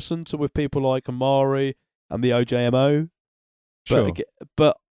comparison to with people like Amari and the OJMO. Sure.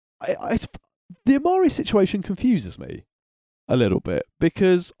 But the Amari situation confuses me a little bit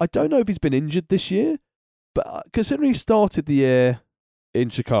because I don't know if he's been injured this year, but considering he started the year in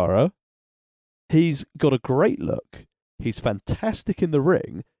Chikara, he's got a great look. He's fantastic in the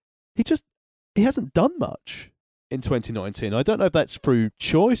ring. He hasn't done much in 2019. I don't know if that's through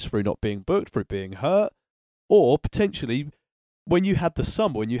choice, through not being booked, through being hurt, or potentially when you had the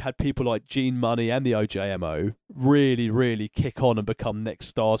summer, when you had people like Gene Money and the OJMO really, really kick on and become next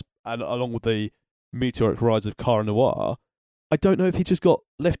stars, and along with the meteoric rise of Cara Noir, I don't know if he just got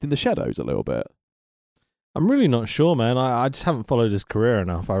left in the shadows a little bit. I'm really not sure, man. I just haven't followed his career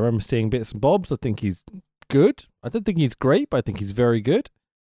enough. I remember seeing bits and bobs. I think he's good. I don't think he's great, but I think he's very good.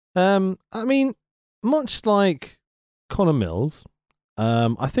 I mean, much like Connor Mills,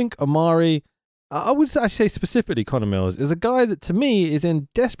 I think Amari, I would actually say specifically Connor Mills, is a guy that to me is in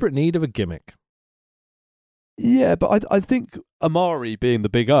desperate need of a gimmick. Yeah, but I think Amari being the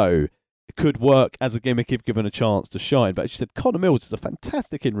big O could work as a gimmick if given a chance to shine. But as you said, Connor Mills is a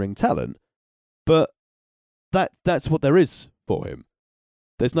fantastic in-ring talent, but that's what there is for him.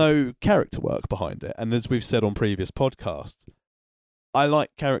 There's no character work behind it. And as we've said on previous podcasts, I like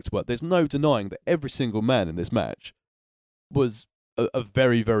character work. There's no denying that every single man in this match was a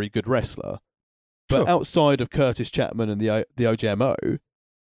very, very good wrestler. But Sure. outside of Curtis Chapman and the OJMO,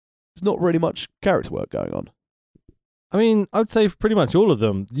 there's not really much character work going on. I mean, I would say for pretty much all of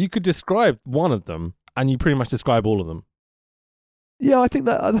them, you could describe one of them and you pretty much describe all of them. Yeah, I think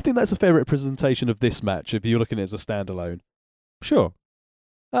that's a fair representation of this match if you're looking at it as a standalone. Sure.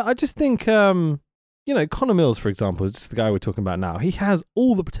 I just think, Connor Mills, for example, is just the guy we're talking about now. He has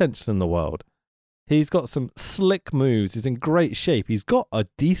all the potential in the world. He's got some slick moves. He's in great shape. He's got a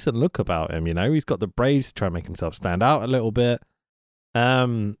decent look about him, He's got the braids to try and make himself stand out a little bit.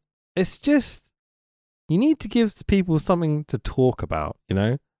 It's just, you need to give people something to talk about,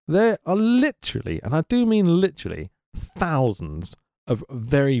 There are literally, and I do mean literally, thousands of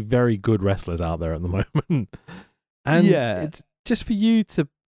very, very good wrestlers out there at the moment. And it's just for you to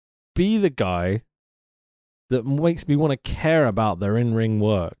be the guy that makes me want to care about their in-ring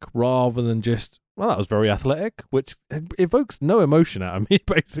work rather than just, well, that was very athletic, which evokes no emotion out of me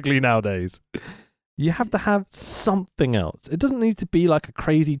basically nowadays. You have to have something else. It doesn't need to be like a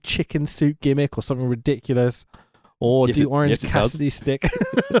crazy chicken suit gimmick or something ridiculous or the Orange Cassidy stick.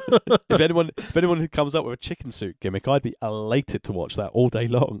 If anyone who comes up with a chicken suit gimmick, I'd be elated to watch that all day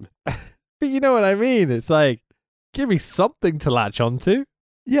long. But you know what I mean? It's like, give me something to latch onto.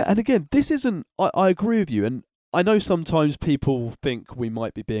 Yeah, and again, this isn't... I agree with you, and I know sometimes people think we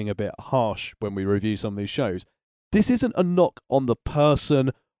might be being a bit harsh when we review some of these shows. This isn't a knock on the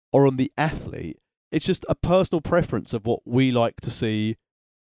person or on the athlete. It's just a personal preference of what we like to see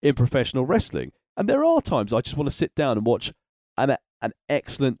in professional wrestling. And there are times I just want to sit down and watch an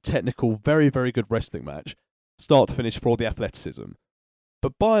excellent, technical, very, very good wrestling match, start to finish, for all the athleticism.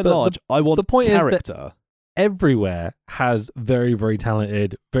 But by and large, I want the point character. Is that everywhere has very, very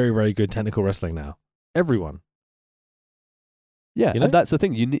talented, very, very good technical wrestling now. Everyone. Yeah, and that's the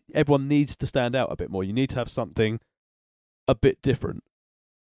thing. Everyone needs to stand out a bit more. You need to have something a bit different.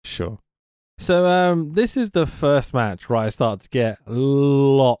 Sure. So this is the first match where I start to get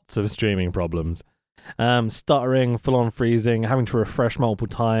lots of streaming problems. Stuttering, full-on freezing, having to refresh multiple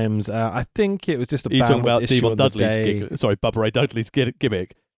times. I think it was just a bandwidth issue. You're talking about Devon Dudley's Bubba Ray Dudley's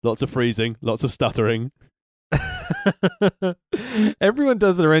gimmick. Lots of freezing, lots of stuttering. Everyone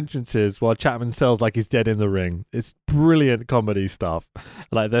does their entrances while Chapman sells like he's dead in the ring. It's brilliant comedy stuff.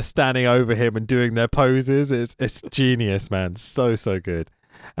 Like they're standing over him and doing their poses. It's genius, man. So good.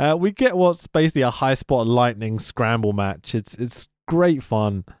 We get what's basically a high spot lightning scramble match. It's great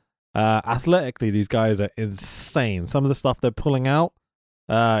fun. Athletically, these guys are insane. Some of the stuff they're pulling out,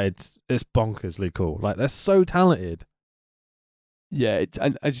 it's bonkersly cool. Like they're so talented. Yeah,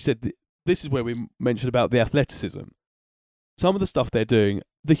 and as you said, this is where we mentioned about the athleticism. Some of the stuff they're doing,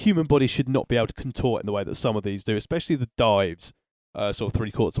 the human body should not be able to contort in the way that some of these do, especially the dives, sort of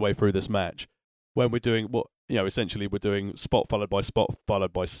 3/4 away through this match, when we're doing what, essentially we're doing spot followed by spot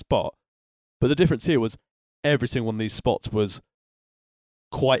followed by spot. But the difference here was every single one of these spots was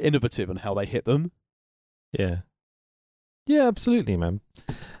quite innovative in how they hit them. Yeah, absolutely, man.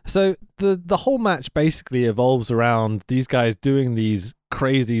 So the whole match basically evolves around these guys doing these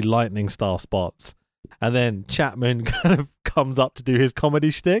crazy lightning style spots, And then Chapman kind of comes up to do his comedy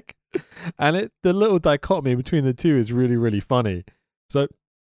shtick. And the little dichotomy between the two is really, really funny. So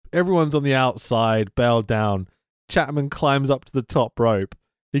everyone's on the outside, bailed down. Chapman climbs up to the top rope.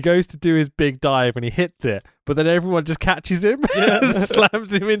 He goes to do his big dive and he hits it, but then everyone just catches him and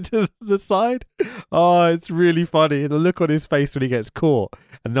slams him into the side. Oh, it's really funny. And the look on his face when he gets caught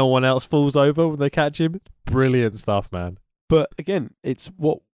and no one else falls over when they catch him. It's brilliant stuff, man. But again, it's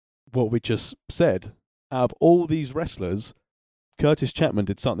what we just said. Out of all these wrestlers, Curtis Chapman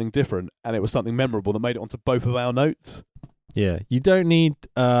did something different, and it was something memorable that made it onto both of our notes. Yeah, you don't need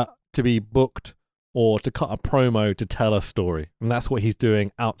to be booked or to cut a promo to tell a story. And that's what he's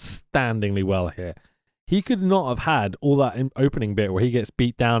doing outstandingly well here. He could not have had all that opening bit where he gets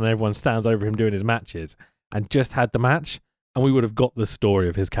beat down and everyone stands over him doing his matches and just had the match, and we would have got the story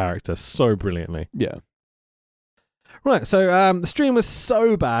of his character so brilliantly. Yeah. Right, so the stream was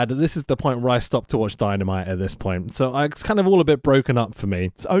so bad that this is the point where I stopped to watch Dynamite at this point. So it's kind of all a bit broken up for me.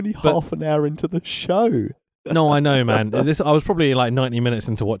 It's only half an hour into the show. No, I know, man. I was probably like 90 minutes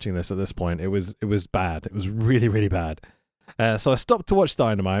into watching this at this point. It was bad. It was really, really bad. So I stopped to watch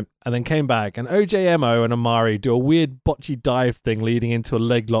Dynamite and then came back, and OJMO and Amari do a weird botchy dive thing leading into a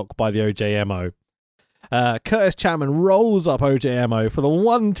leg lock by the OJMO. Curtis Chapman rolls up OJMO for the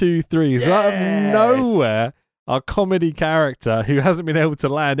 1, 2, 3. So out of nowhere, our comedy character, who hasn't been able to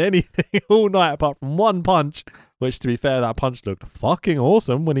land anything all night apart from one punch, which, to be fair, that punch looked fucking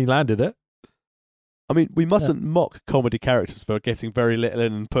awesome when he landed it. I mean, we mustn't mock comedy characters for getting very little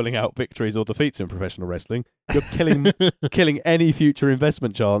in and pulling out victories or defeats in professional wrestling. You're killing any future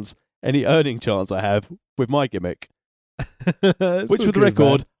investment chance, any earning chance I have with my gimmick. Which, for the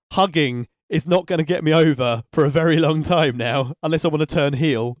record, hugging is not going to get me over for a very long time now, unless I want to turn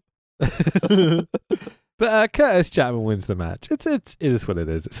heel. But Curtis Chapman wins the match. It is what it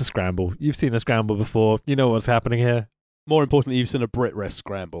is. It's a scramble. You've seen a scramble before. You know what's happening here. More importantly, you've seen a Brit Rest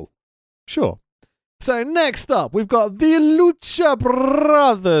scramble. Sure. So next up, we've got the Lucha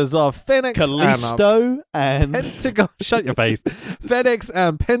Brothers of Phoenix Kalisto and Pentagon. Shut your face. Phoenix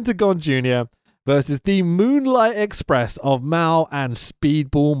and Pentagon Jr. versus the Moonlight Express of Mao and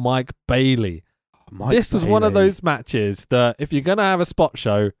Speedball Mike Bailey. This was one of those matches that if you're going to have a spot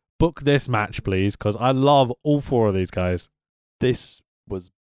show, book this match, please, because I love all four of these guys. This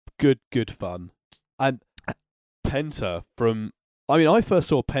was good fun. And Penta I first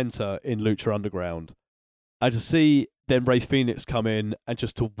saw Penta in Lucha Underground. And to see then Rey Fenix come in and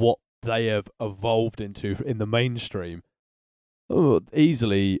just to what they have evolved into in the mainstream.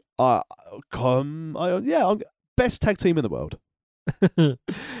 Easily, best tag team in the world.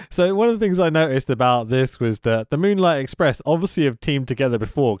 So one of the things I noticed about this was that the Moonlight Express obviously have teamed together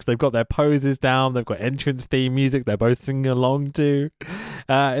before because they've got their poses down, they've got entrance theme music they're both singing along to.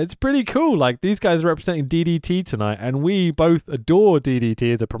 It's pretty cool. Like, these guys are representing DDT tonight, and we both adore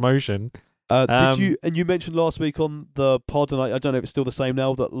DDT as a promotion. You mentioned last week on the pod, and I don't know if it's still the same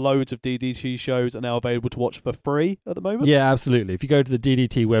now, that loads of DDT shows are now available to watch for free at the moment? Yeah, absolutely. If you go to the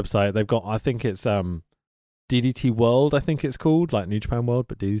DDT website, they've got, I think it's DDT World, I think it's called, like New Japan World,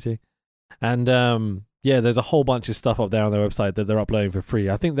 but DDT. And there's a whole bunch of stuff up there on their website that they're uploading for free.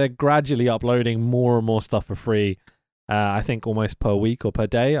 I think they're gradually uploading more and more stuff for free. I think almost per week or per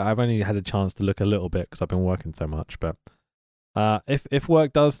day. I've only had a chance to look a little bit because I've been working so much. But if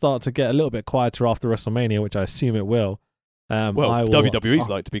work does start to get a little bit quieter after WrestleMania, which I assume it will. WWE's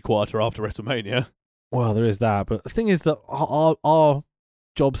like to be quieter after WrestleMania. Well, there is that. But the thing is that our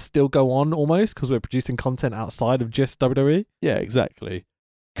jobs still go on almost because we're producing content outside of just WWE. Yeah, exactly.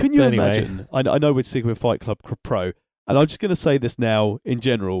 Can you imagine? I know we're sticking with Fight Club Pro, and I'm just going to say this now in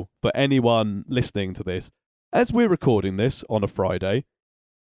general for anyone listening to this. As we're recording this on a Friday,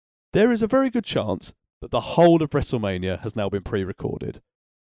 there is a very good chance that the whole of WrestleMania has now been pre-recorded.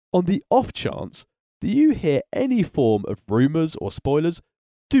 On the off chance that you hear any form of rumours or spoilers,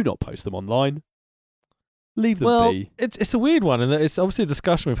 do not post them online. Leave them be. It's a weird one, and it's obviously a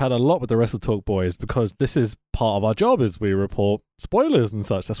discussion we've had a lot with the Wrestle Talk boys because this is part of our job is we report spoilers and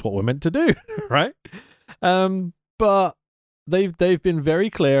such. That's what we're meant to do, right? But they've been very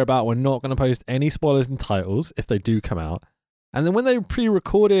clear about we're not going to post any spoilers and titles if they do come out. And then when they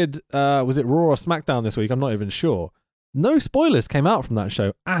pre-recorded, was it Raw or SmackDown this week? I'm not even sure. No spoilers came out from that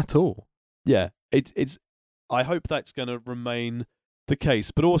show at all. Yeah, it's. I hope that's going to remain the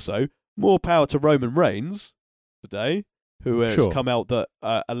case, but also. More power to Roman Reigns today, who has come out that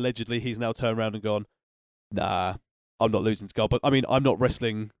allegedly he's now turned around and gone, nah, I'm not losing to God. But I mean, I'm not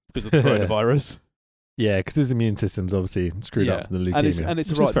wrestling because of the coronavirus. Yeah, because his immune system's obviously screwed up from the leukemia. And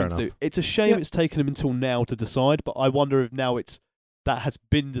it's the right thing to do. It's a shame it's taken him until now to decide, but I wonder if now that has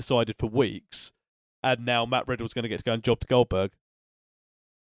been decided for weeks. and now Matt Riddle's going to get to go and job to Goldberg.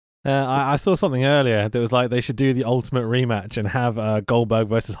 I saw something earlier that was like they should do the ultimate rematch and have Goldberg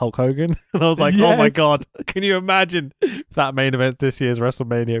versus Hulk Hogan. And I was like, oh my Yes. God, can you imagine if that main event this year's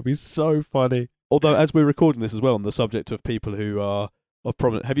WrestleMania? It'd be so funny. Although, as we're recording this as well, on the subject of people who are of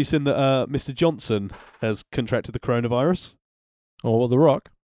prominent, have you seen that Mr. Johnson has contracted the coronavirus? Or The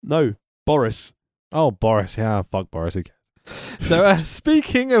Rock. No, Boris. Oh, Boris. Yeah, fuck Boris. Who cares? So,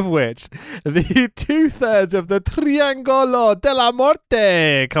 speaking of which, the 2/3 of the Triangolo della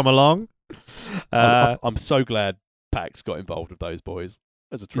Morte come along. I'm so glad Pax got involved with those boys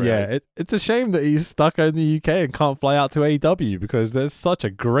as a trio. Yeah, it's a shame that he's stuck in the UK and can't fly out to AEW because there's such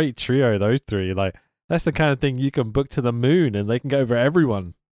a great trio, those three. Like, that's the kind of thing you can book to the moon and they can go over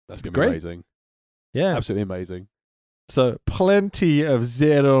everyone. That's going to be Great. amazing. Yeah. Absolutely amazing. So, plenty of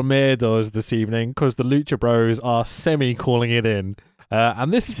Zero Miedos this evening because the Lucha Bros are semi-calling it in.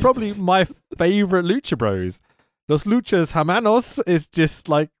 And this is probably my favorite Lucha Bros. Los Luchas Hermanos is just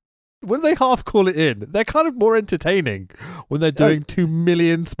like, when they half call it in, they're kind of more entertaining when they're doing 2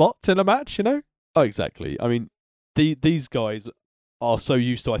 million spots in a match, you know? Oh, exactly. I mean, these guys are so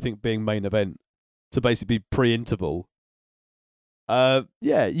used to, I think, being main event to basically be pre-interval.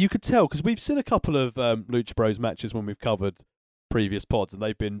 Yeah, you could tell because we've seen a couple of Lucha Bros matches when we've covered previous pods, and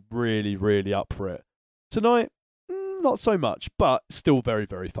they've been really, really up for it. Tonight, not so much, but still very,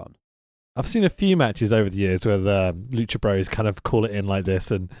 very fun. I've seen a few matches over the years where the Lucha Bros kind of call it in like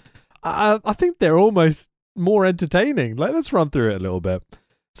this, and I think they're almost more entertaining. Like, let's run through it a little bit.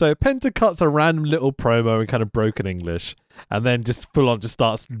 So Penta cuts a random little promo in kind of broken English, and then just full on just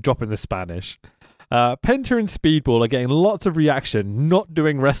starts dropping the Spanish. Penta and Speedball are getting lots of reaction, not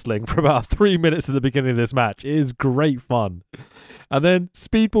doing wrestling for about 3 minutes at the beginning of this match. It is great fun. And then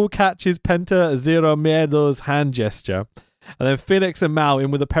Speedball catches Penta Zero Miedo's hand gesture. And then Phoenix and Mao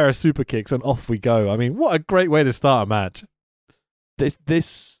in with a pair of super kicks, and off we go. I mean, what a great way to start a match.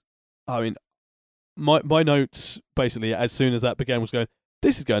 I mean, my notes basically, as soon as that began, was going,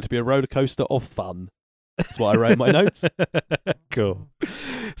 this is going to be a roller coaster of fun. That's what I wrote in my notes. Cool.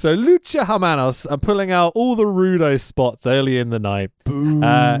 So Lucha Hermanos are pulling out all the Rudo spots early in the night.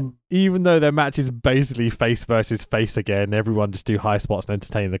 Even though their match is basically face versus face again, everyone just do high spots and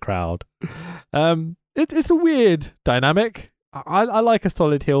entertain the crowd. It's a weird dynamic. I like a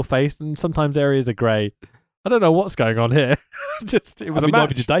solid heel face, and sometimes areas are great. I don't know what's going on here. It was a match.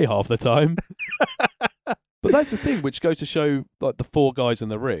 Neither did they half the time. But that's the thing, which goes to show, like, the four guys in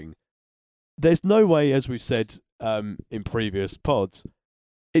the ring. There's no way, as we've said in previous pods,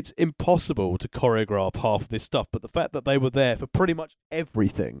 it's impossible to choreograph half of this stuff. But the fact that they were there for pretty much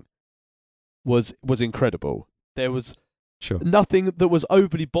everything was incredible. There was nothing that was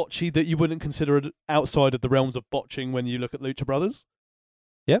overly botchy that you wouldn't consider outside of the realms of botching when you look at Lucha Brothers.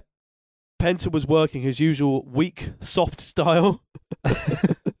 Yep. Penta was working his usual weak, soft style.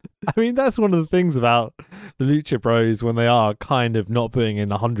 I mean, that's one of the things about the Lucha Bros when they are kind of not putting in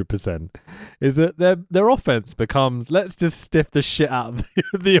 100%, is that their offense becomes, let's just stiff the shit out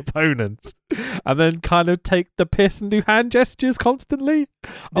of the opponents and then kind of take the piss and do hand gestures constantly.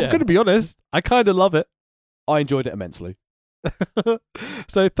 I'm going to be honest, I kind of love it. I enjoyed it immensely.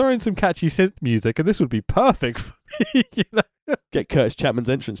 So throw in some catchy synth music and this would be perfect for me. You know? Get Curtis Chapman's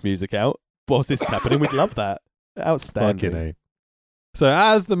entrance music out. Whilst this is happening, we'd love that. Outstanding. Fucking A. So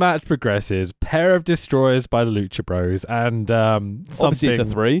as the match progresses, pair of destroyers by the Lucha Bros and Obviously it's a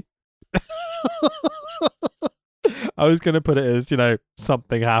 3. I was going to put it as,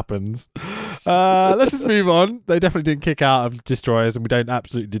 something happens. Let's just move on. They definitely didn't kick out of destroyers, and we don't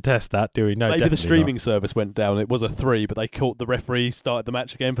absolutely detest that, do we? No, maybe the streaming service went down. It was a 3, but they caught the referee, started the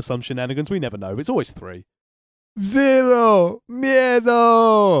match again for some shenanigans. We never know. It's always 3. Zero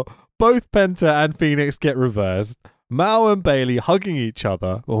Miedo! Both Penta and Phoenix get reversed. Mao and Bailey hugging each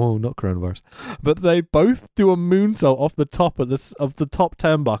other. Oh, not coronavirus. But they both do a moonsault off the top of the top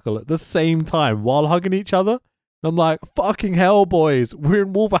turnbuckle at the same time while hugging each other. And I'm like, fucking hell, boys. We're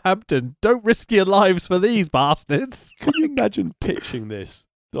in Wolverhampton. Don't risk your lives for these bastards. Can you imagine pitching this?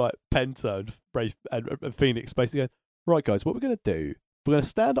 Like Penta and Phoenix basically going, right, guys, what we're going to do, we're going to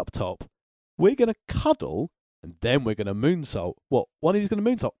stand up top, we're going to cuddle, and then we're going to moonsault. What? One of you's going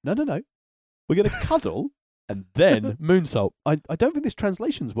to moonsault? No. We're going to cuddle and then moonsault. I don't think this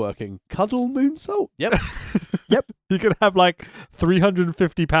translation's working. Cuddle, moonsault? Yep. Yep. You could have like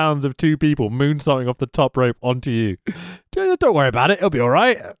 350 pounds of two people moonsaulting off the top rope onto you. Don't worry about it. It'll be all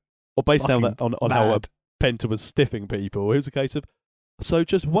right. Or based on how Penta was stiffing people, it was a case of, so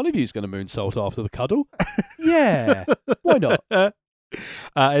just one of you's going to moonsault after the cuddle? Yeah. Why not?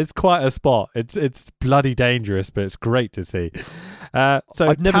 It's quite a spot. It's bloody dangerous, but it's great to see. So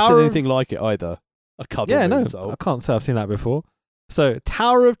I've never seen anything like it either. a cuddle Yeah, no, moonsault. I can't say I've seen that before. So,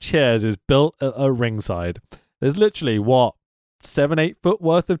 Tower of Chairs is built at a ringside. There's literally, 7-8 foot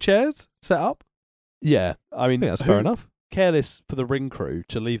worth of chairs set up? Yeah, I I mean, think that's fair enough. careless for the ring crew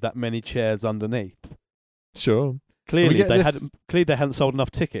to leave that many chairs underneath. Sure. Clearly, get they this- hadn't sold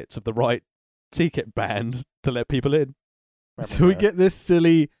enough tickets of the right ticket band to let people in. So we get this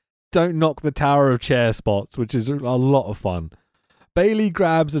silly don't knock the Tower of Chair spots, which is a lot of fun. Bailey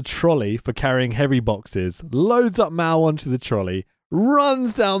grabs a trolley for carrying heavy boxes, loads up Mal onto the trolley,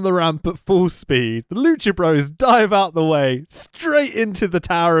 runs down the ramp at full speed. The Lucha Bros dive out the way, straight into the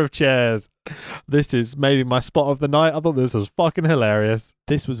Tower of Chairs. This is maybe my spot of the night. I thought this was fucking hilarious.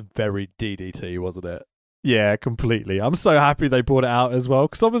 This was very DDT, wasn't it? Yeah, completely. I'm so happy they brought it out as well,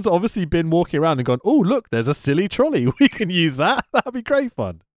 because someone's obviously been walking around and gone, oh, look, there's a silly trolley. We can use that. That'd be great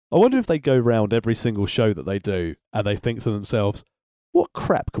fun. I wonder if they go round every single show that they do and they think to themselves, what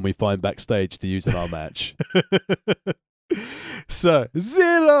crap can we find backstage to use in our match? So,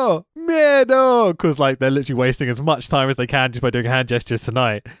 zero miedo, because they're literally wasting as much time as they can just by doing hand gestures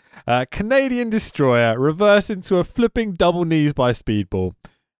tonight. Canadian Destroyer reverse into a flipping double knees by Speedball.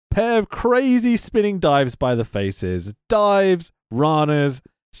 Pair of crazy spinning dives by the Faces. Dives, Ranas.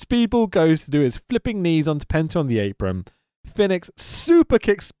 Speedball goes to do his flipping knees onto Penta on the apron. Phoenix super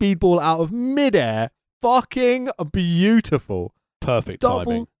kicks Speedball out of midair. Fucking beautiful. Perfect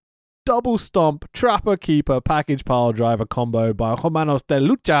timing. Double stomp, trapper, keeper, package pile driver combo by Hermanos de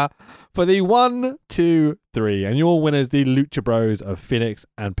Lucha for the 1, 2, 3. And your winners, the Lucha Bros of Phoenix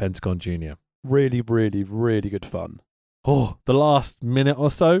and Pentagon Jr. Really, really, really good fun. Oh, the last minute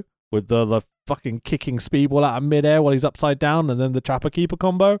or so with the fucking kicking Speedball out of midair while he's upside down, and then the trapper keeper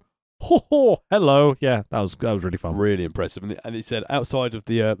combo. Oh, hello. Yeah, that was really fun. Really impressive. And he said outside of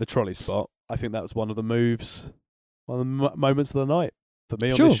the trolley spot, I think that was one of the moves, one of the moments of the night for me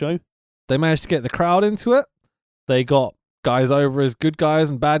on this show. They managed to get the crowd into it. They got guys over as good guys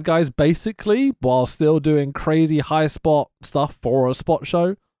and bad guys, basically, while still doing crazy high spot stuff for a spot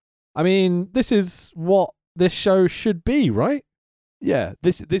show. I mean, this is what this show should be, right? Yeah,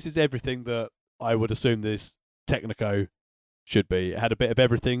 this is everything that I would assume this Technico should be. It had a bit of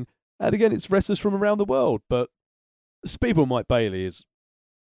everything. And again, it's wrestlers from around the world, but Speedball Mike Bailey is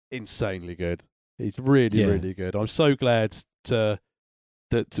insanely good. He's really, really good. I'm so glad that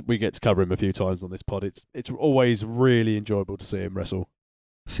we get to cover him a few times on this pod. It's always really enjoyable to see him wrestle.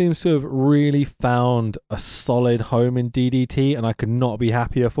 Seems to have really found a solid home in DDT, and I could not be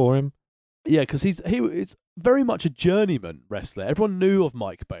happier for him. Yeah, because he's very much a journeyman wrestler. Everyone knew of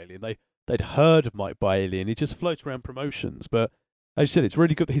Mike Bailey, and they'd heard of Mike Bailey, and he just floats around promotions. But as you said, it's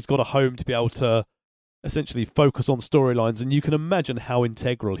really good that he's got a home to be able to essentially focus on storylines, and you can imagine how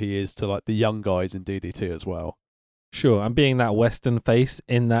integral he is to the young guys in DDT as well. Sure, and being that Western face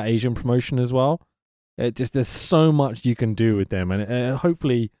in that Asian promotion as well, there's so much you can do with them, and it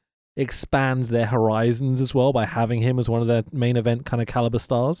hopefully expands their horizons as well by having him as one of their main event kind of caliber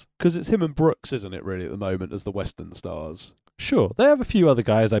stars. Because it's him and Brooks, isn't it, really, at the moment, as the Western stars? Sure, they have a few other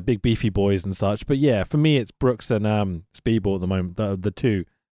guys like big beefy boys and such, but yeah, for me it's Brooks and Speedball at the moment, the two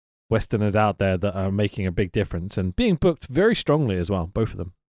Westerners out there that are making a big difference and being booked very strongly as well, both of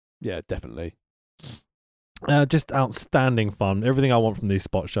them. Yeah, definitely. Just outstanding fun. Everything I want from these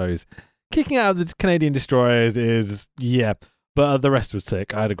spot shows. Kicking out of the Canadian Destroyers is, but the rest was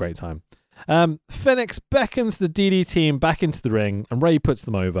sick. I had a great time. Phoenix beckons the DD team back into the ring, and Ray puts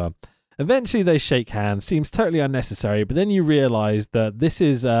them over. Eventually, they shake hands. Seems totally unnecessary, but then you realize that this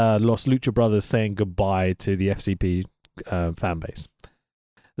is Los Lucha Brothers saying goodbye to the FCP fan base.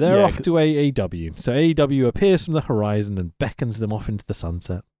 They're off to AEW. So AEW appears from the horizon and beckons them off into the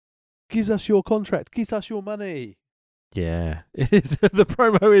sunset. Give us your contract. Give us your money. Yeah, it is. The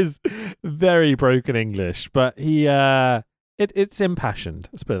promo is very broken English, but he it's impassioned.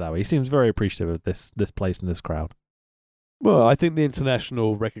 Let's put it that way. He seems very appreciative of this place and this crowd. Well, I think the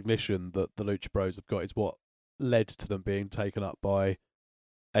international recognition that the Lucha Bros have got is what led to them being taken up by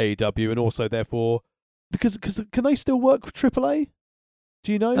AEW, and also therefore because can they still work for AAA?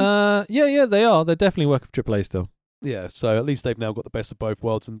 Do you know? Yeah, they are. They're definitely working for AAA still. Yeah, so at least they've now got the best of both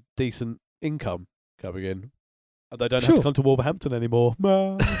worlds and decent income coming in. And they don't have to come to Wolverhampton anymore.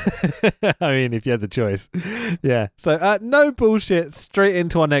 I mean, if you had the choice. Yeah. So, no bullshit. Straight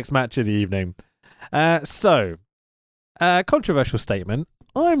into our next match of the evening. Controversial statement.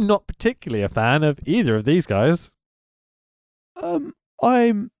 I'm not particularly a fan of either of these guys. I'm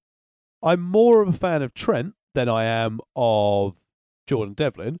more of a fan of Trent than I am of Jordan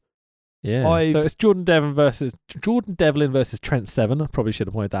Devlin. Yeah. So it's Jordan Devlin versus Trent Seven. I probably should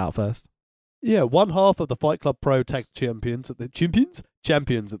have pointed that out first. Yeah, one half of the Fight Club Pro Tag Champions at the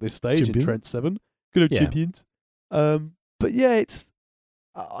champions at this stage in Trent Seven. Good old Yeah. champions. But yeah,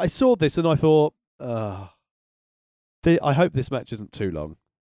 I saw this and I thought, I hope this match isn't too long.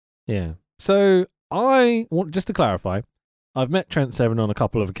 Yeah. So I want just to clarify, I've met Trent Seven on a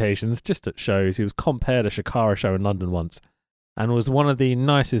couple of occasions, just at shows. He was compared at a Shikara show in London once, and was one of the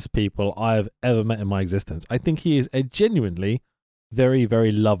nicest people I've ever met in my existence. I think he is a genuinely very,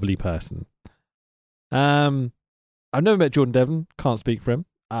 very lovely person. I've never met Jordan Devlin, can't speak for him.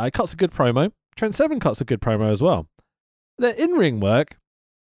 He cuts a good promo. Trent Seven cuts a good promo as well. Their in-ring work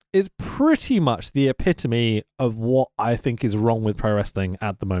is pretty much the epitome of what I think is wrong with pro wrestling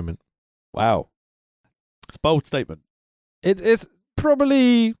at the moment. Wow. It's a bold statement. It's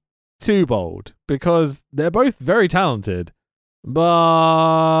probably too bold because they're both very talented,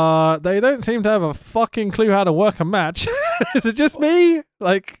 but they don't seem to have a fucking clue how to work a match. Is it just me?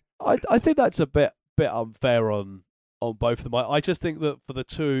 Like, I think that's a bit unfair on both of them. I just think that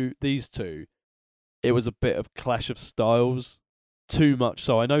for these two, it was a bit of clash of styles. Too much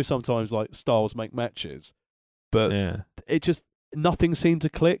so. I know sometimes like styles make matches, but yeah. it just nothing seemed to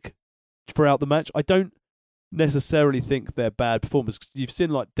click throughout the match. I don't necessarily think they're bad performers. You've seen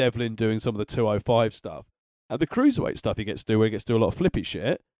like Devlin doing some of the 205 stuff, and the cruiserweight stuff he gets to do, where he gets to do a lot of flippy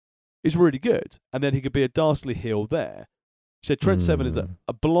shit, is really good. And then he could be a dastardly heel there. He said Trent Seven is a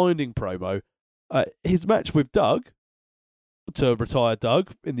blinding promo. His match with Doug, to retire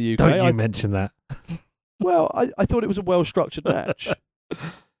Doug in the UK. Don't you mention that. Well, I thought it was a well-structured match.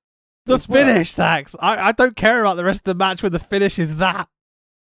 The finish, Sax. I don't care about the rest of the match when the finish is that.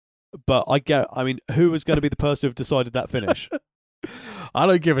 But I mean, who was going to be the person who decided that finish? I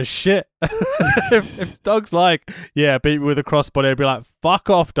don't give a shit. if Doug's like, yeah, beat me with a crossbody, I'd be like, fuck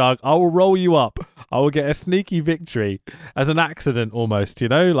off, Doug. I will roll you up. I will get a sneaky victory as an accident almost,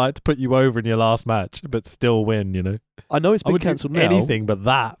 like to put you over in your last match, but still win, I know it's I been would cancelled do now. anything but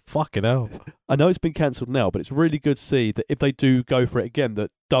that. Fucking hell. I know it's been cancelled now, but it's really good to see that if they do go for it again,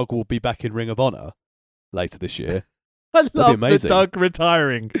 that Doug will be back in Ring of Honor later this year. I love that amazing. Doug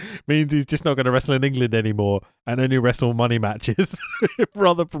retiring means he's just not going to wrestle in England anymore and only wrestle money matches for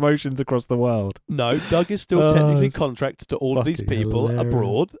other promotions across the world. No, Doug is still technically it's contracted to all of these fucking people hilarious.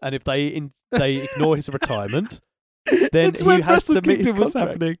 abroad, and if they ignore his retirement, then It's he when has to Wrestle meet his Kingdom was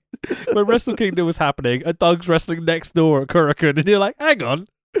contract. happening. When Wrestle Kingdom was happening, and Doug's wrestling next door at Korakuen, and you're like, hang on,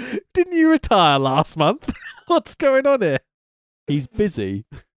 didn't you retire last month? What's going on here? He's busy.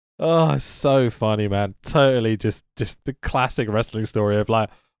 Oh, it's so funny, man. Totally just the classic wrestling story of like,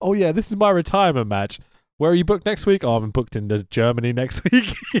 oh yeah, this is my retirement match. Where are you booked next week? Oh, I'm booked into Germany next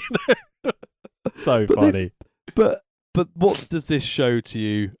week. So funny. But what does this show to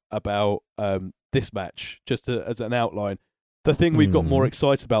you about this match? Just as an outline, the thing we've got more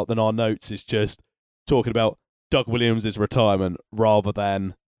excited about than our notes is just talking about Doug Williams' retirement rather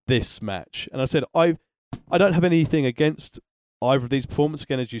than this match. And I said I don't have anything against either of these performances.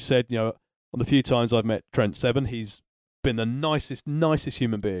 Again, as you said, on the few times I've met Trent Seven, he's been the nicest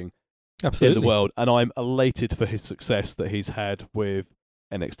human being Absolutely. in the world, and I'm elated for his success that he's had with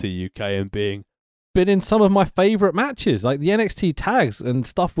NXT UK and being been in some of my favorite matches, like the NXT tags and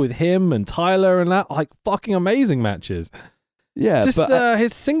stuff with him and Tyler and that, like fucking amazing matches. yeah. Just but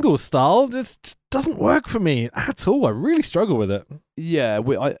his single style just doesn't work for me at all. I really struggle with it. yeah,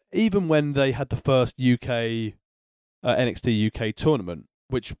 even when they had the first UK NXT UK tournament,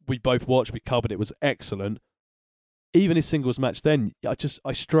 which we both watched, we covered, it was excellent. Even his singles match then,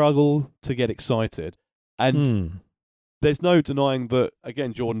 I struggle to get excited. And there's no denying that,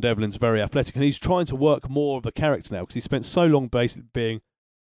 again, Jordan Devlin's very athletic, and he's trying to work more of a character now because he spent so long basically being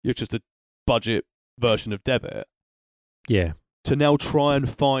you're just a budget version of Devitt, Yeah. to now try and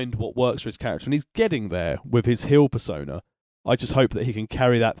find what works for his character. And he's getting there with his heel persona. I just hope that he can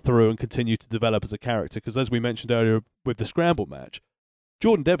carry that through and continue to develop as a character, because as we mentioned earlier with the Scramble match,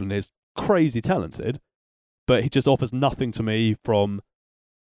 Jordan Devlin is crazy talented, but he just offers nothing to me from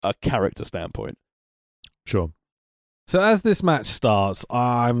a character standpoint. Sure. So as this match starts,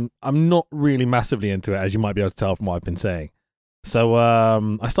 I'm not really massively into it, as you might be able to tell from what I've been saying. So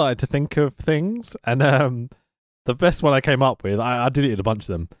I started to think of things, and the best one I came up with, I deleted a bunch of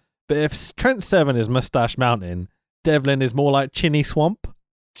them. But if Trent Seven is Mustache Mountain, Devlin is more like Chinny Swamp.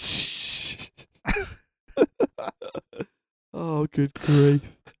 Oh, good grief.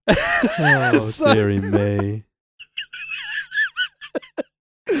 Oh, So- dearie me.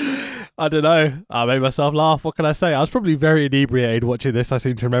 I don't know. I made myself laugh. What can I say? I was probably very inebriated watching this, I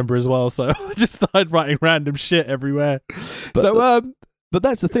seem to remember as well. So I just started writing random shit everywhere. But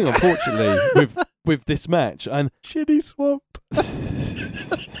that's the thing, unfortunately, with this match. And Chinny Swamp.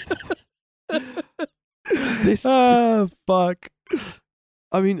 this Ah, fuck.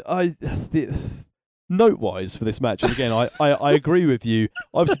 I mean, note-wise for this match, and again, I agree with you.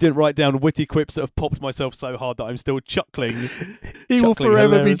 I obviously didn't write down witty quips that have popped myself so hard that I'm still chuckling. He will chuckling forever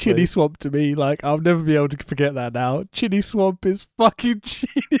be hilariously. Chinny Swamp to me. Like, I'll never be able to forget that now. Chinny Swamp is fucking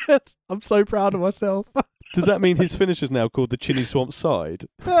genius. I'm so proud of myself. Does that mean his finish is now called the Chinny Swamp Side?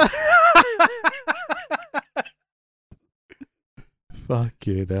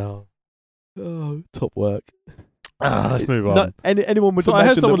 Fucking hell. Oh, top work. Let's move on. No, anyone would So I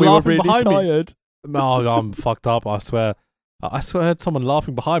heard imagine that someone we were laughing really behind me. tired. No, I'm fucked up. I swear. I swear I heard someone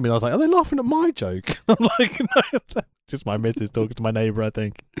laughing behind me. And I was like, are they laughing at my joke? I'm like, no, that's just my missus talking to my neighbour, I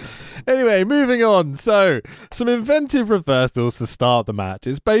think. Anyway, moving on. So, some inventive reversals to start the match.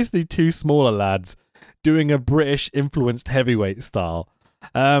 It's basically two smaller lads doing a British-influenced heavyweight style.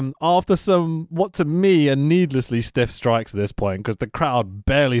 After some, what to me are needlessly stiff strikes at this point, because the crowd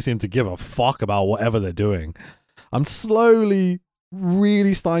barely seem to give a fuck about whatever they're doing. I'm slowly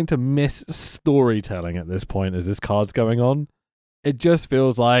really starting to miss storytelling at this point as this card's going on. It just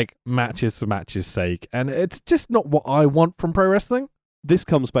feels like matches for matches' sake, and it's just not what I want from pro wrestling. This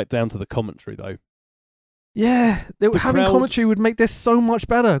comes back down to the commentary, though. Yeah, having crowd- commentary would make this so much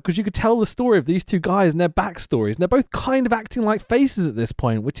better, because you could tell the story of these two guys and their backstories, and they're both kind of acting like faces at this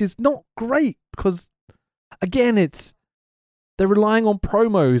point, which is not great, because, again, they're relying on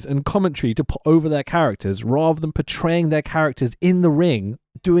promos and commentary to put over their characters rather than portraying their characters in the ring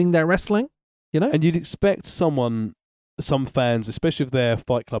doing their wrestling, you know? And you'd expect some fans, especially if they're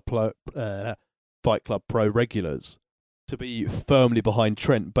Fight Club Pro regulars, to be firmly behind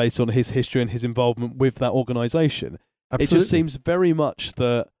Trent based on his history and his involvement with that organisation. It just seems very much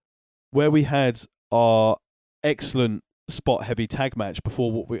that where we had our excellent spot-heavy tag match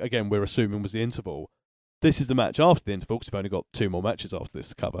before what we're assuming was the interval, this is the match after the interval, because we've only got 2 more matches after this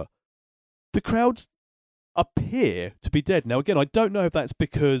to cover. The crowds appear to be dead. Now, again, I don't know if that's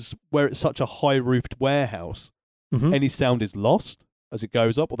because where it's such a high-roofed warehouse, Mhm. any sound is lost as it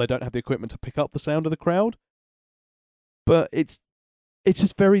goes up, or they don't have the equipment to pick up the sound of the crowd. But it's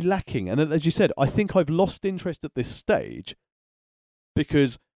just very lacking. And as you said, I think I've lost interest at this stage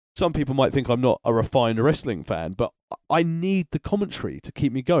because some people might think I'm not a refined wrestling fan, but I need the commentary to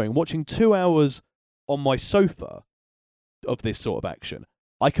keep me going. Watching 2 hours on my sofa of this sort of action,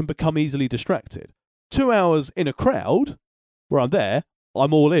 I can become easily distracted. 2 hours in a crowd where I'm there,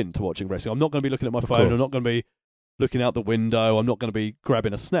 I'm all in to watching wrestling. I'm not going to be looking at my phone. course. I'm not going to be looking out the window. I'm not going to be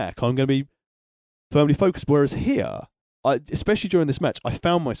grabbing a snack. I'm going to be firmly focused. Whereas here, especially during this match, I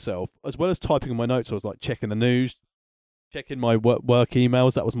found myself, as well as typing in my notes, I was like checking the news, checking my work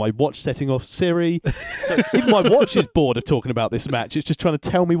emails. That was my watch setting off Siri. So even my watch is bored of talking about this match. It's just trying to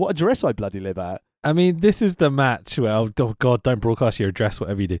tell me what address I bloody live at. I mean, this is the match. Well, oh God, don't broadcast your address,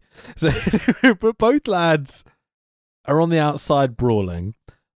 whatever you do. So, but both lads are on the outside brawling.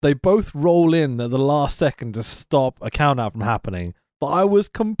 They both roll in at the last second to stop a count-out from happening that I was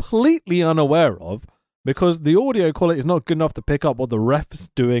completely unaware of, because the audio quality is not good enough to pick up what the ref's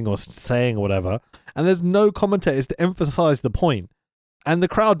doing or saying or whatever, and there's no commentators to emphasize the point, and the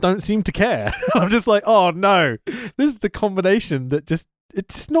crowd don't seem to care. I'm just like, oh no, this is the combination that just,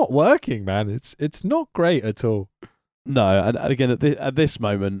 it's not working, man. It's not great at all. No, and again, at this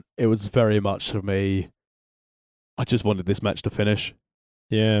moment, it was very much for me, I just wanted this match to finish.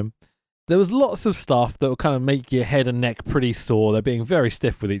 Yeah. There was lots of stuff that will kind of make your head and neck pretty sore. They're being very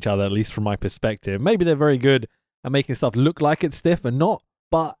stiff with each other, at least from my perspective. Maybe they're very good at making stuff look like it's stiff and not,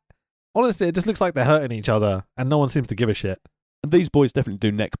 but honestly, it just looks like they're hurting each other and no one seems to give a shit. And these boys definitely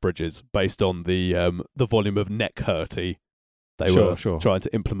do neck bridges based on the volume of neck hurty they were trying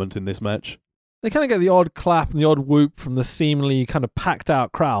to implement in this match. They kind of get the odd clap and the odd whoop from the seemingly kind of packed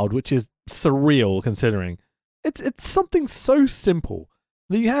out crowd, which is surreal considering. It's something so simple.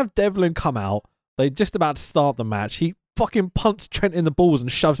 You have Devlin come out, they just about to start the match, he fucking punts Trent in the balls and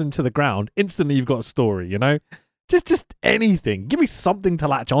shoves him to the ground. Instantly you've got a story, you know? Just anything. Give me something to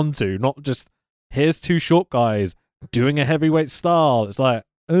latch onto, not just, here's 2 short guys doing a heavyweight style. It's like,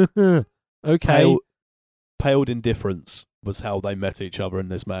 okay. Paled indifference was how they met each other in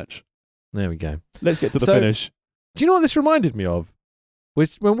this match. There we go. Let's get to the finish. Do you know what this reminded me of?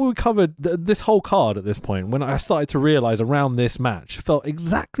 Which, when we covered this whole card at this point, when I started to realise around this match, felt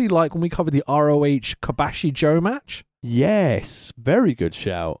exactly like when we covered the ROH Kobashi Joe match. Yes, very good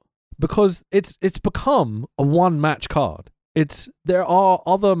shout. Because it's become a one-match card. There are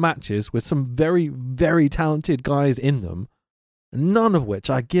other matches with some very, very talented guys in them, none of which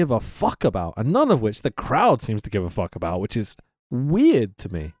I give a fuck about, and none of which the crowd seems to give a fuck about, which is weird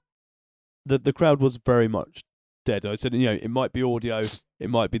to me. The crowd was very much dead. I said, it might be audio, it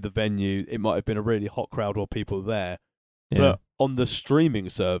might be the venue, it might have been a really hot crowd or people there. Yeah. But on the streaming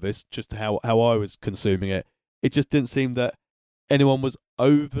service, just how I was consuming it, it just didn't seem that anyone was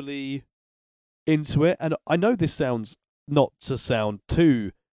overly into it. And I know this sounds not to sound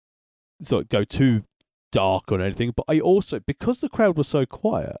too go too dark or anything, but I also, because the crowd was so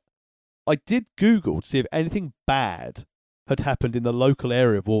quiet, I did Google to see if anything bad had happened in the local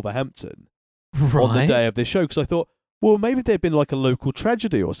area of Wolverhampton on the day of this show, because I thought, well, maybe there'd been like a local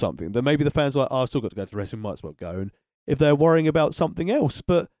tragedy or something. Then maybe the fans were like, oh, I've still got to go to the wrestling, might as well go. And if they're worrying about something else,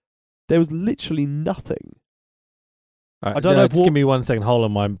 but there was literally nothing. All right, I don't know if just give me 1 second. Hold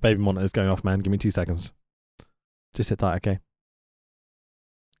on, my baby monitor is going off, man. Give me 2 seconds. Just sit tight, okay?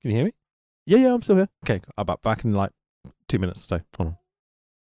 Can you hear me? Yeah, I'm still here. Okay, I'll be back in like 2 minutes or so. Hold on.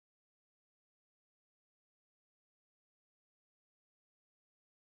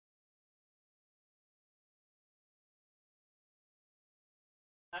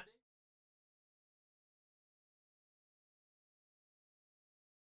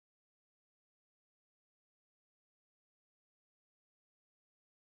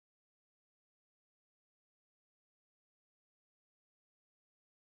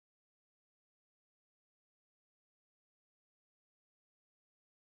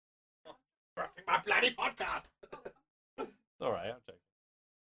 My bloody podcast. All right, I'm joking.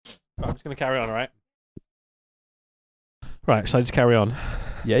 Right, I'm just going to carry on, all right? Right, shall I just carry on?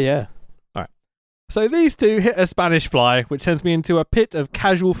 Yeah. So these two hit a Spanish fly, which sends me into a pit of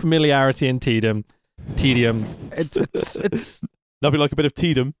casual familiarity and tedium. It's Nothing like a bit of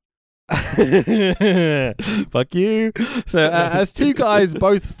Tedum. Fuck you. So as two guys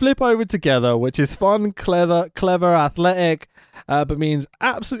both flip over together, which is fun, clever, athletic, but means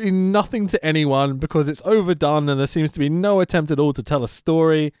absolutely nothing to anyone because it's overdone and there seems to be no attempt at all to tell a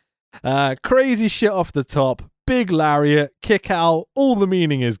story. Crazy shit off the top, big lariat, kick out, all the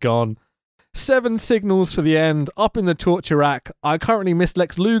meaning is gone. 7 signals for the end, up in the torture rack. I currently miss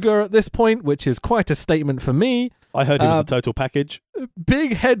Lex Luger at this point, which is quite a statement for me. I heard it was the total package.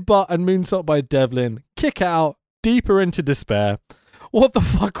 Big headbutt and moonsault by Devlin. Kick out, deeper into despair. What the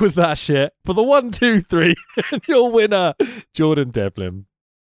fuck was that shit? For the 1, 2, 3, and your winner, Jordan Devlin.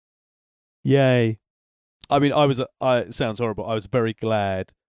 Yay. I mean, it sounds horrible. I was very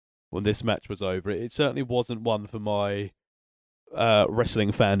glad when this match was over. It certainly wasn't one for my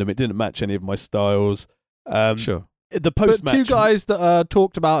wrestling fandom. It didn't match any of my styles. Sure. The post But match, two guys that are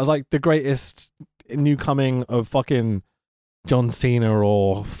talked about as like the greatest new coming of fucking John Cena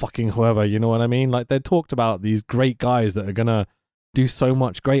or fucking whoever, you know what I mean? Like they're talked about these great guys that are gonna do so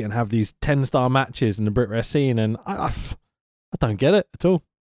much great and have these 10-star matches in the Brit Rest scene, and I don't get it at all.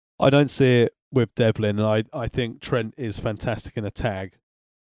 I don't see it with Devlin, and I think Trent is fantastic in a tag.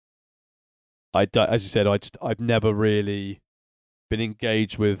 As you said, I've never really been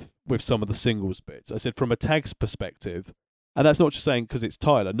engaged with some of the singles bits. I said from a tags perspective, and that's not just saying because it's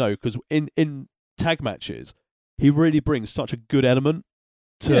Tyler. No, because in tag matches, he really brings such a good element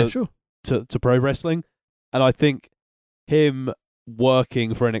to pro wrestling, and I think him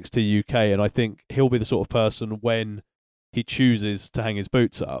working for NXT UK, and I think he'll be the sort of person when he chooses to hang his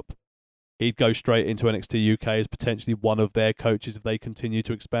boots up, he'd go straight into NXT UK as potentially one of their coaches if they continue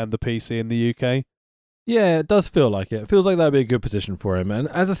to expand the PC in the UK. Yeah, it does feel like it. It feels like that'd be a good position for him. And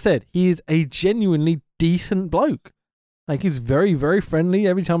as I said, he's a genuinely decent bloke. Like, he's very, very friendly.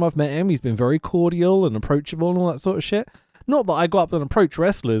 Every time I've met him, he's been very cordial and approachable and all that sort of shit. Not that I go up and approach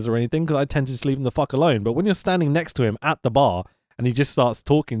wrestlers or anything, because I tend to just leave him the fuck alone. But when you're standing next to him at the bar and he just starts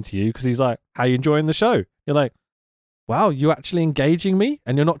talking to you because he's like, how you enjoying the show? You're like, wow, you actually engaging me?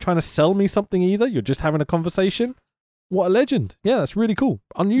 And you're not trying to sell me something either? You're just having a conversation? What a legend. Yeah, that's really cool.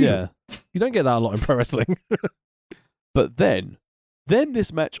 Unusual. Yeah. You don't get that a lot in pro wrestling. But then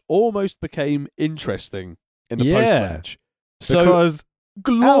this match almost became interesting in the post-match. Because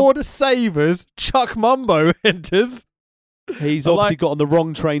Lord Savers, Chuck Mumbo enters. He's obviously got on the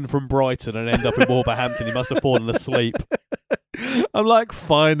wrong train from Brighton and ended up in Wolverhampton. He must have fallen asleep. I'm like,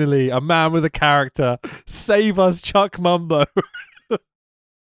 finally, a man with a character. Save us, Chuck Mumbo.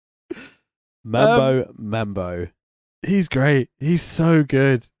 Mambo. He's great. He's so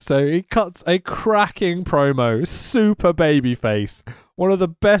good. So he cuts a cracking promo. Super babyface. One of the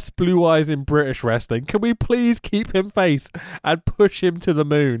best blue eyes in British wrestling. Can we please keep him face and push him to the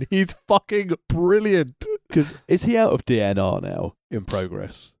moon? He's fucking brilliant. Because is he out of DNR now in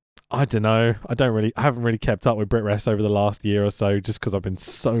Progress? I don't know. I haven't really kept up with Brit Rest over the last year or so just because I've been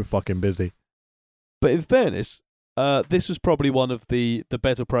so fucking busy. But in fairness, this was probably one of the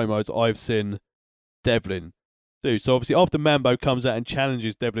better promos I've seen Devlin do. So obviously after Mambo comes out and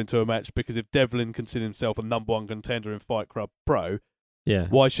challenges Devlin to a match, because if Devlin considers himself a number one contender in Fight Club Pro, yeah,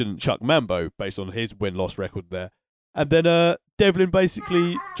 why shouldn't Chuck Mambo, based on his win-loss record there, And then Devlin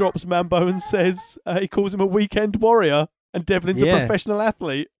basically drops Mambo and says he calls him a weekend warrior, and Devlin's a professional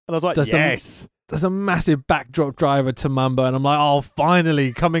athlete. And I was like, yes. There's a massive backdrop driver to Mambo, and I'm like, oh,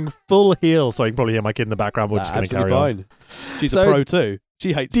 finally, coming full heel. So you can probably hear my kid in the background. We're just going to carry on. She's a pro too.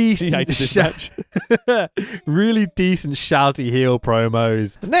 She hated this match. Really decent shouty heel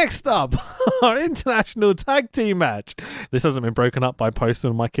promos. Next up, our international tag team match. This hasn't been broken up by Postal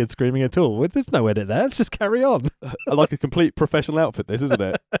and my kid screaming at all. There's no edit there. Let's just carry on. I like a complete professional outfit, this, isn't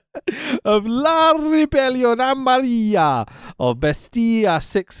it? Of La Rebellion Amarilla, of Bestia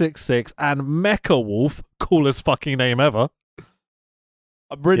 666, and Mecha Wolf, coolest fucking name ever.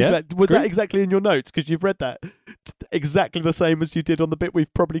 I'm really glad. Was that exactly in your notes? Because you've read that exactly the same as you did on the bit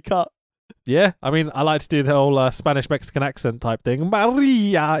we've probably cut. Yeah, I mean, I like to do the whole Spanish-Mexican accent type thing.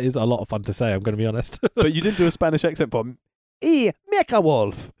 Maria is a lot of fun to say, I'm going to be honest. But you didn't do a Spanish accent for Mecha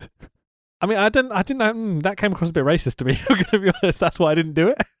Wolf. I mean, I didn't know, that came across a bit racist to me, I'm going to be honest. That's why I didn't do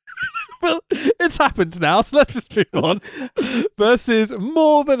it. Well, it's happened now, so let's just move on. Versus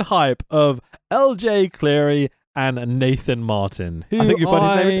More Than Hype of LJ Cleary and Nathan Martin. I think you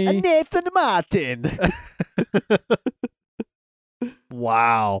find his name is Nathan Martin.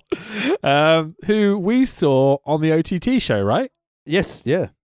 Wow. Who we saw on the OTT show, right? Yes, yeah.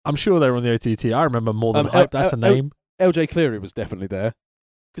 I'm sure they were on the OTT. I remember More Than Hype. That's a name. LJ Cleary was definitely there.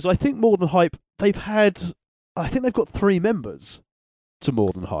 Because I think More Than Hype, they've got 3 members to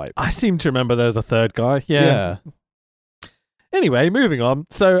More Than Hype. I seem to remember there's a third guy. Yeah. Anyway, moving on.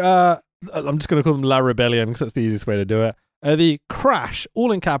 So, I'm just going to call them La Rebellion because that's the easiest way to do it. The Crash,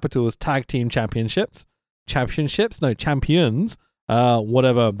 all in capitals, tag team champions.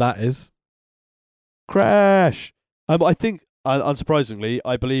 Whatever that is. Crash. I think, unsurprisingly,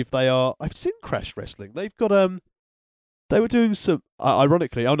 I believe they are. I've seen Crash Wrestling. They've got They were doing some.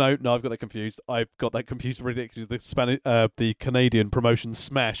 Ironically, no, I've got that confused. I've got that confused ridiculously. The Canadian promotion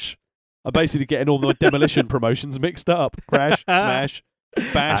Smash. I'm basically getting all the demolition promotions mixed up. Crash, Smash.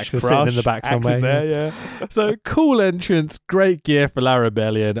 Bash, Axe Crush, in the back somewhere. There, yeah. So cool entrance, great gear for La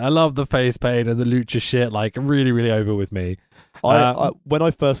Rebellion. I love the face paint and the lucha shit. Like really, really over with me. When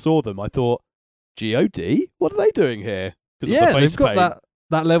I first saw them, I thought, God, what are they doing here? Yeah, they've got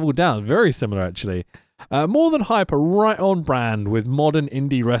that level down. Very similar, actually. More Than Hype are right on brand with modern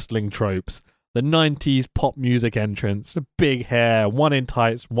indie wrestling tropes. The 90s pop music entrance, big hair, one in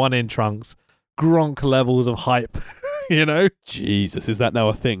tights, one in trunks, Gronk levels of hype. You know? Jesus, is that now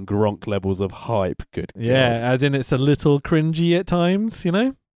a thing? Gronk levels of hype. Good God. Yeah, as in it's a little cringy at times, you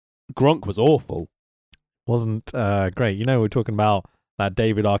know? Gronk was awful. Wasn't great. You know, we're talking about that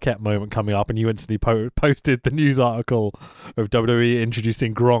David Arquette moment coming up, and you instantly posted the news article of WWE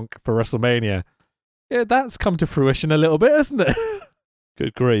introducing Gronk for WrestleMania. Yeah, that's come to fruition a little bit, hasn't it?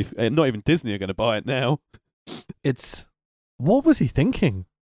 Good grief. Not even Disney are going to buy it now. What was he thinking?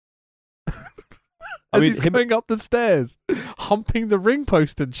 As he's going up the stairs, humping the ring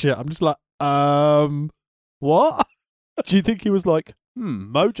post and shit. I'm just like, what? Do you think he was like,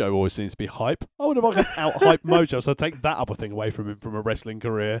 Mojo always seems to be hype. I wonder if I can out-hype Mojo, so I'll take that other thing away from him from a wrestling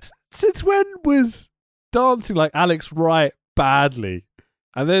career. Since when was dancing like Alex Wright badly?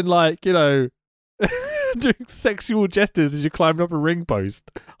 And then, like, you know, doing sexual gestures as you're climbing up a ring post.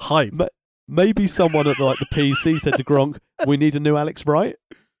 Hype. Maybe someone at the PC said to Gronk, we need a new Alex Wright.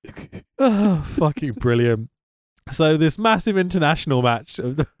 Oh, fucking brilliant. So this massive international match,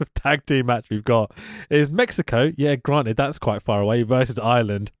 the tag team match we've got, is Mexico. Yeah, granted, that's quite far away, versus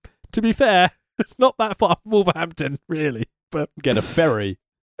Ireland. To be fair, it's not that far from Wolverhampton, really. But get a ferry.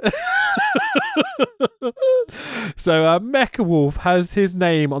 So Mecha Wolf has his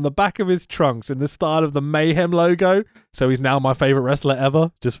name on the back of his trunks in the style of the Mayhem logo. So he's now my favourite wrestler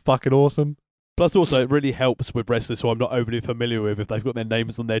ever. Just fucking awesome. Plus, also, it really helps with wrestlers who I'm not overly familiar with if they've got their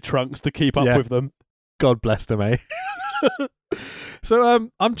names on their trunks to keep up with them. God bless them, eh? So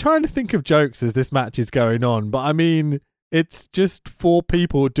I'm trying to think of jokes as this match is going on, but I mean, it's just 4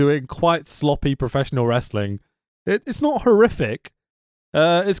 people doing quite sloppy professional wrestling. It's not horrific.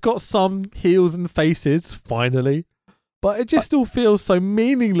 It's got some heels and faces, finally, but it just still feels so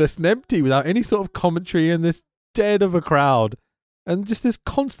meaningless and empty without any sort of commentary and this dead of a crowd. And just this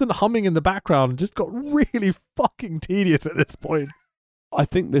constant humming in the background just got really fucking tedious at this point. I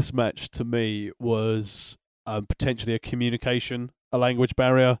think this match, to me, was potentially a language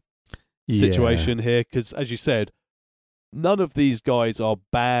barrier situation here. Because, as you said, none of these guys are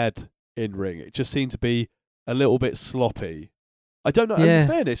bad in ring. It just seemed to be a little bit sloppy. I don't know. In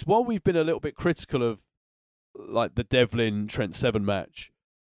fairness, while we've been a little bit critical of like the Devlin Trent Seven match,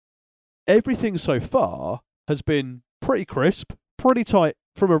 everything so far has been pretty crisp, pretty tight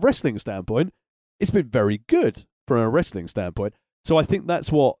from a wrestling standpoint. It's been very good from a wrestling standpoint. So I think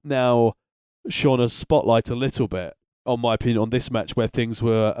that's what now shone a spotlight a little bit, on my opinion, on this match where things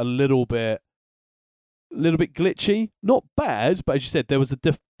were a little bit glitchy. Not bad, but as you said, there was a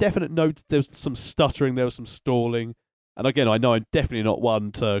definite note. There was some stuttering. There was some stalling. And again, I know I'm definitely not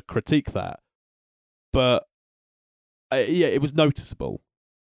one to critique that, but yeah, it was noticeable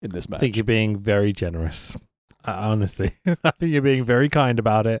in this match. I think you're being very generous. Honestly, I think you're being very kind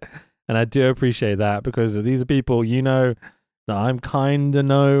about it, and I do appreciate that, because these are people that I'm kind of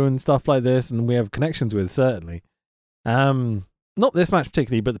know and stuff like this, and we have connections with, certainly. Not this match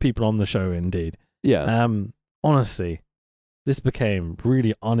particularly, but the people on the show, indeed. Yeah. Honestly, this became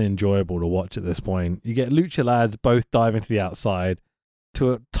really unenjoyable to watch at this point. You get Lucha lads both diving to the outside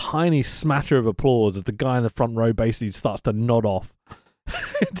to a tiny smatter of applause as the guy in the front row basically starts to nod off.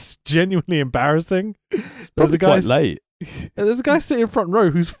 It's genuinely embarrassing. Probably quite late. There's a guy sitting in front row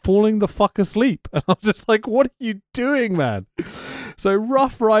who's falling the fuck asleep. And I'm just like, what are you doing, man? So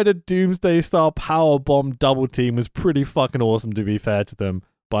Rough Rider Doomsday style powerbomb double team was pretty fucking awesome, to be fair to them,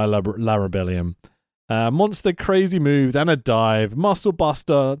 by La Rebellion. Monster crazy move, then a dive, muscle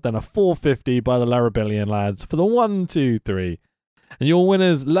buster, then a 450 by the La Rebellion lads for the 1, 2, 3. And your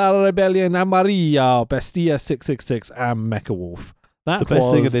winners, La Rebellion and Maria, Bestia 666 and Mecha Wolf. The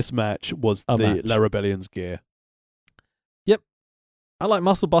best thing of this match was the La Rebellion's gear. Yep. I like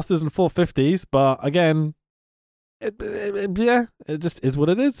muscle busters and 450s, but again, it just is what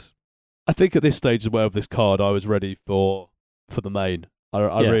it is. I think at this stage as well of this card, I was ready for the main.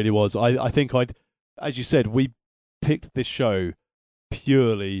 I really was. I think as you said, we picked this show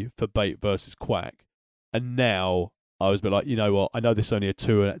purely for Bait versus Quack, and now I was a bit like, you know what? I know this is only a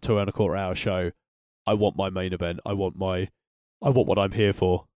 2.25 hour show. I want my main event. I want what I'm here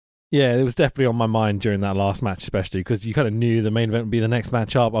for. Yeah, it was definitely on my mind during that last match, especially because you kind of knew the main event would be the next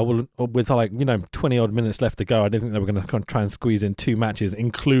match up. With 20 odd minutes left to go, I didn't think they were going to try and squeeze in 2 matches,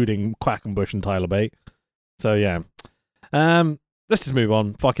 including Quackenbush and Tyler Bate. So yeah, let's just move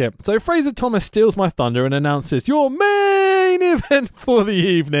on. Fuck it. So Fraser Thomas steals my thunder and announces your main event for the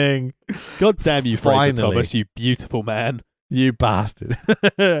evening. God damn you, Fraser Finally. Thomas, you beautiful man. You bastard.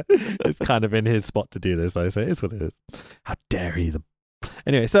 It's kind of in his spot to do this, though, so it is what it is. How dare he?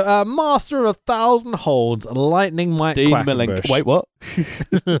 Anyway, so Master of 1,000 Holds, Lightning Mike Dean Quackenbush. Wait, what?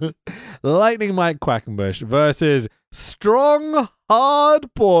 Lightning Mike Quackenbush versus Strong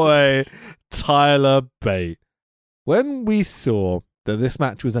Hard Boy Tyler Bate. When we saw that this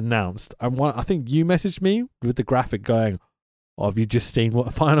match was announced, I think you messaged me with the graphic going, "Oh, have you just seen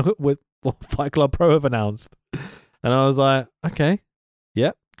what Fight Club Pro have announced?" And I was like, okay,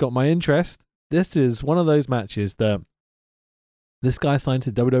 yep, got my interest. This is one of those matches that this guy signed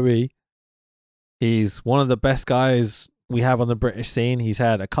to WWE. He's one of the best guys we have on the British scene. He's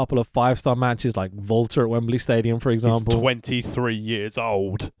had a couple of 5-star matches like Volta at Wembley Stadium, for example. He's 23 years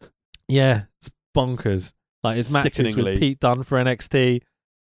old. Yeah, it's bonkers. Like his matches with Pete Dunne for NXT,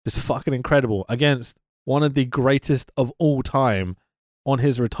 just fucking incredible. Against one of the greatest of all time on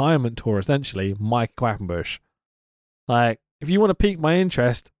his retirement tour, essentially, Mike Quackenbush. Like, if you want to pique my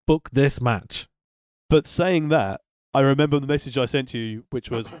interest, book this match. But saying that, I remember the message I sent you, which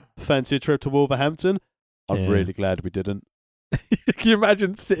was, fancy a trip to Wolverhampton? I'm really glad we didn't. Can you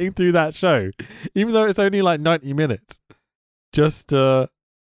imagine sitting through that show? Even though it's only like 90 minutes. Just, I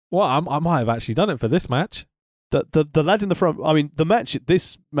might have actually done it for this match. The lad in the front, I mean,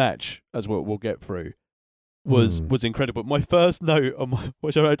 this match, as we'll get through, was incredible. My first note on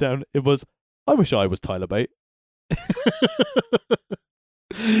which I wrote down, it was, I wish I was Tyler Bate.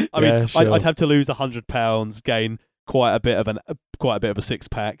 I mean, sure. I'd have to lose 100 pounds, gain quite a bit of a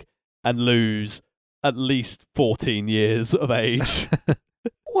 6-pack, and lose at least 14 years of age.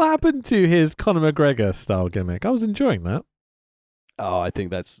 What happened to his Conor McGregor style gimmick? I was enjoying that. Oh, I think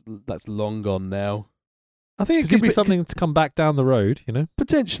that's long gone now. I think it could be something to come back down the road, you know?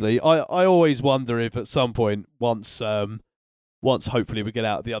 Potentially. I always wonder if at some point, once hopefully we get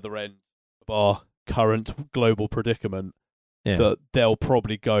out the other end of our current global predicament, that they'll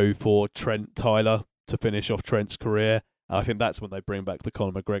probably go for Trent Tyler to finish off Trent's career. And I think that's when they bring back the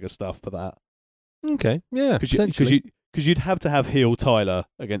Conor McGregor stuff for that. Okay, yeah, because you'd have to have heel Tyler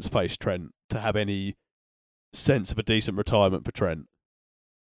against face Trent to have any sense of a decent retirement for Trent.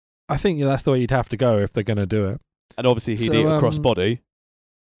 I think that's the way you'd have to go if they're going to do it. And obviously he'd eat a crossbody.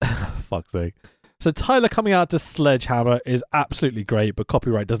 Fuck's sake. So Tyler coming out to Sledgehammer is absolutely great, but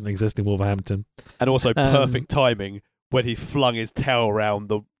copyright doesn't exist in Wolverhampton. And also perfect timing when he flung his towel around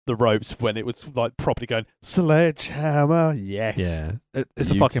the ropes when it was like properly going, Sledgehammer, yes. Yeah, it's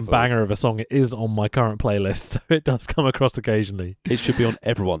a fucking banger of a song. It is on my current playlist, so it does come across occasionally. It should be on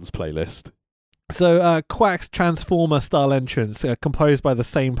everyone's playlist. So Quack's Transformer style entrance, composed by the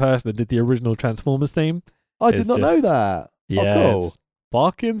same person that did the original Transformers theme. I did not know just- that. Yeah, cool. it's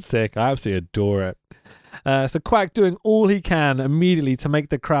fucking sick. I absolutely adore it. So Quack doing all he can immediately to make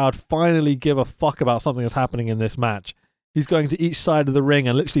the crowd finally give a fuck about something that's happening in this match. He's going to each side of the ring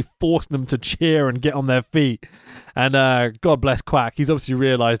and literally forcing them to cheer and get on their feet. And God bless Quack. He's obviously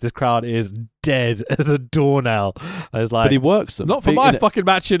realised this crowd is dead as a doornail. It's like, But he works them. not for my fucking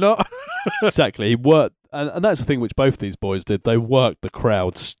match, you're not. Exactly. He worked, and that's the thing which both these boys did. They worked the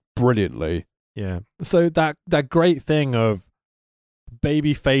crowds brilliantly. Yeah. So that great thing of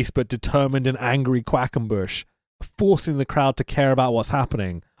babyface but determined and angry Quackenbush forcing the crowd to care about what's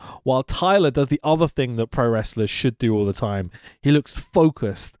happening, while Tyler does the other thing that pro wrestlers should do all the time. He looks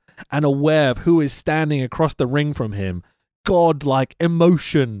focused and aware of who is standing across the ring from him. God-like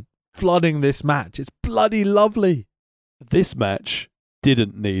emotion flooding this match. It's bloody lovely. This match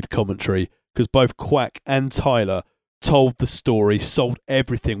didn't need commentary because both Quack and Tyler told the story, sold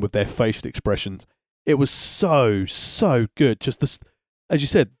everything with their facial expressions. It was so good. Just this, as you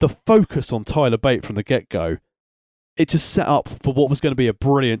said, the focus on Tyler Bate from the get-go. It just set up for what was going to be a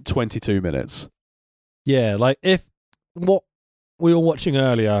brilliant 22 minutes. Yeah, like if what we were watching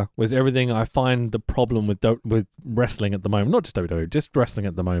earlier was everything I find the problem with wrestling at the moment, not just WWE, just wrestling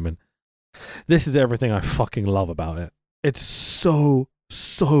at the moment. This is everything I fucking love about it. It's so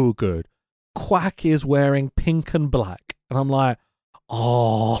good. Quack is wearing pink and black, and I'm like,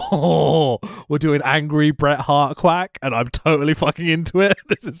 oh, we're doing angry Bret Hart Quack, and I'm totally fucking into it.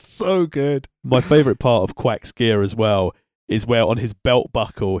 This is so good. My favourite part of Quack's gear as well is where on his belt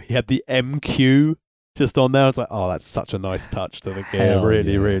buckle he had the MQ just on there. I was like, oh, that's such a nice touch to the gear. Hell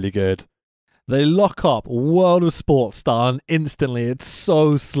Really, yeah. really good. They lock up World of Sport style and instantly. It's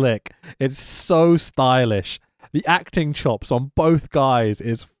so slick. It's so stylish. The acting chops on both guys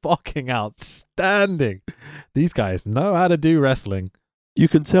is fucking outstanding. These guys know how to do wrestling. You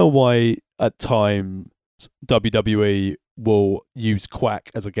can tell why at times WWE will use Quack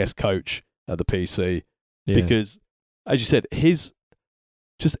as a guest coach at the PC because, as you said, his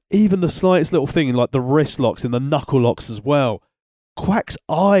just even the slightest little thing in like the wrist locks and the knuckle locks as well. Quack's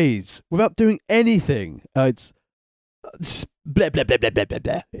eyes without doing anything. It's blah blah blah blah blah blah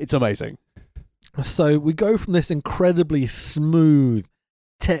blah. It's amazing. So we go from this incredibly smooth,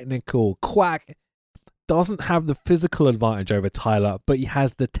 technical Quack doesn't have the physical advantage over Tyler, but he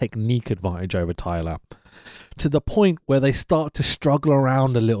has the technique advantage over Tyler. To the point where they start to struggle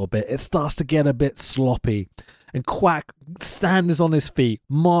around a little bit. It starts to get a bit sloppy. And Quack stands on his feet,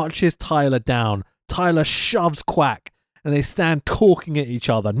 marches Tyler down. Tyler shoves Quack, and they stand talking at each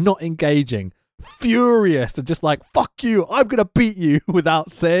other, not engaging, furious, and just like, fuck you, I'm going to beat you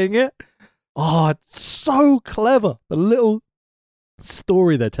without saying it. Oh, it's so clever. The little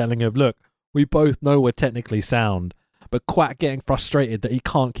story they're telling of, look, we both know we're technically sound, but Quack getting frustrated that he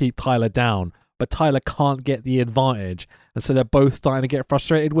can't keep Tyler down, but Tyler can't get the advantage. And so they're both starting to get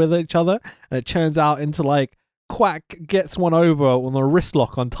frustrated with each other. And it turns out into like Quack gets one over on the wrist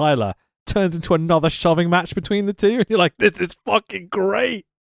lock on Tyler, turns into another shoving match between the two. And you're like, this is fucking great.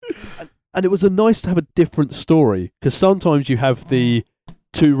 And it was nice to have a different story because sometimes you have the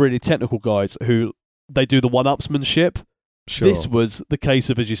two really technical guys who they do the one-upsmanship. Sure. This was the case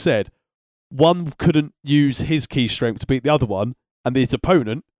of, as you said, one couldn't use his key strength to beat the other one, and his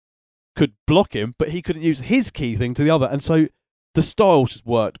opponent could block him, but he couldn't use his key thing to the other. And so the style just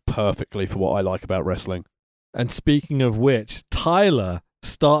worked perfectly for what I like about wrestling. And speaking of which, Tyler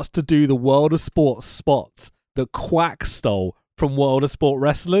starts to do the World of Sport spots that Quack stole from World of Sport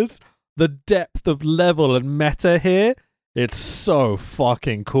wrestlers. The depth of level and meta here, it's so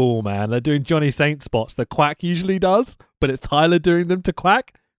fucking cool, man. They're doing Johnny Saint spots that Quack usually does, but it's Tyler doing them to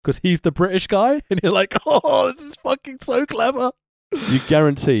Quack because he's the British guy. And you're like, oh, this is fucking so clever. You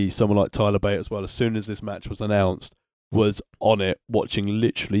guarantee someone like Tyler Bate as well, as soon as this match was announced, was on it, watching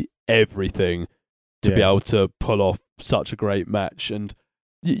literally everything to be able to pull off such a great match. And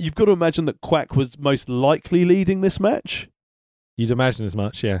you've got to imagine that Quack was most likely leading this match. You'd imagine as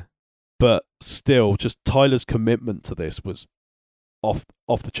much, yeah. But still, just Tyler's commitment to this was off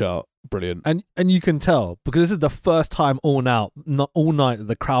the chart. Brilliant. And you can tell, because this is the first time all night that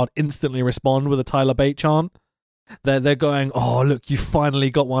the crowd instantly respond with a Tyler Bate chant. They're going, oh, look, you finally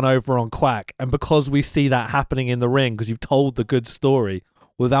got one over on Quack. And because we see that happening in the ring, because you've told the good story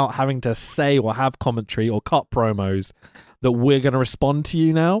without having to say or have commentary or cut promos, that we're going to respond to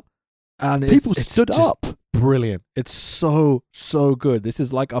you now. And people it's stood just up. Brilliant. It's so good. This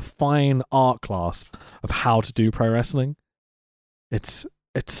is like a fine art class of how to do pro wrestling. It's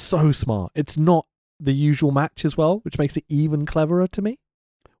so smart. It's not the usual match as well, which makes it even cleverer to me.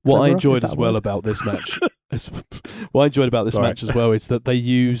 What I Cleverer? enjoyed Is that as a well word? about this match, what I enjoyed about this Sorry. match as well is that they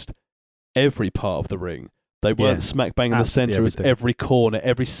used every part of the ring. They weren't Yeah, smack bang in the absolutely centre. It was everything. every corner,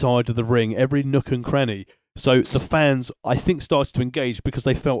 every side of the ring, every nook and cranny. So the fans, I think, started to engage because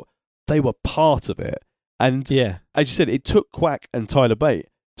they felt they were part of it. And Yeah. as you said, it took Quack and Tyler Bate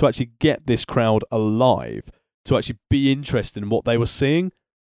to actually get this crowd alive, to actually be interested in what they were seeing.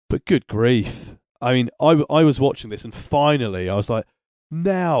 But good grief. I mean, I was watching this and finally I was like,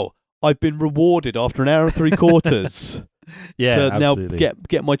 now I've been rewarded after an hour and 3/4 Yeah, to absolutely. now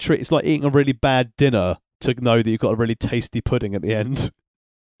get my treat. It's like eating a really bad dinner to know that you've got a really tasty pudding at the end.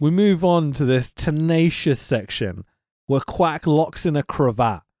 We move on to this tenacious section where Quack locks in a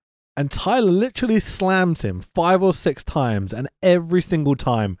cravat and Tyler literally slams him 5 or 6 times, and every single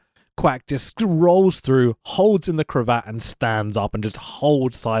time Quack just rolls through, holds in the cravat and stands up and just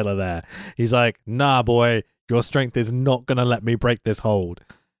holds Tyler there. He's like, nah, boy, your strength is not going to let me break this hold.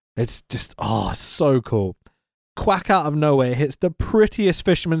 It's just, so cool. Quack out of nowhere hits the prettiest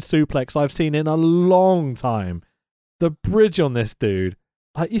fisherman suplex I've seen in a long time. The bridge on this dude.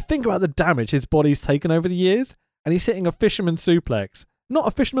 Like, you think about the damage his body's taken over the years, and he's hitting a fisherman suplex, not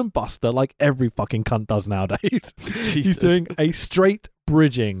a fisherman buster like every fucking cunt does nowadays. He's Jesus. doing a straight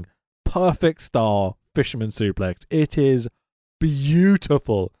bridging, perfect star fisherman suplex. It is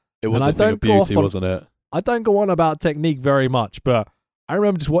beautiful. It was And a thing of beauty, wasn't it? I don't go on about technique very much, but I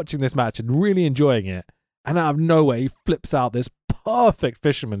remember just watching this match and really enjoying it. And out of nowhere, he flips out this perfect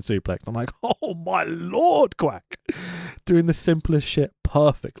fisherman suplex. I'm like, oh my lord, Quack. Doing the simplest shit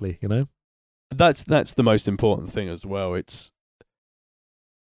perfectly, you know? That's the most important thing as well. It's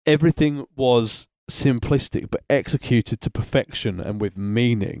everything was simplistic but executed to perfection and with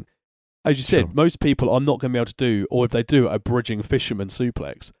meaning. As you said, Sure. most people are not going to be able to do, or if they do, a bridging fisherman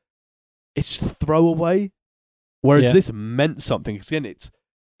suplex. It's just throwaway. Whereas Yeah. this meant something. 'Cause again,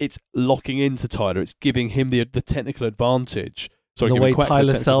 it's locking into Tyler. It's giving him the technical advantage. Sorry, The giving way Quack Tyler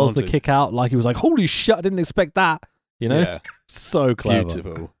technical sells the advantage. kick out, like he was like, holy shit, I didn't expect that. You know? Yeah, So clever.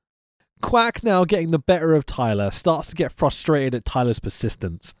 beautiful. Quack, now getting the better of Tyler, starts to get frustrated at Tyler's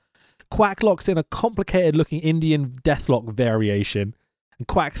persistence. Quack locks in a complicated looking Indian deathlock variation, and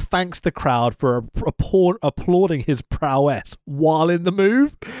Quack thanks the crowd for applauding his prowess while in the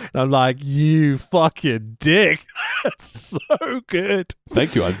move. And I'm like, you fucking dick. That's so good.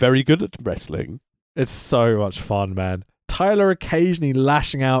 Thank you. I'm very good at wrestling. It's so much fun, man. Tyler occasionally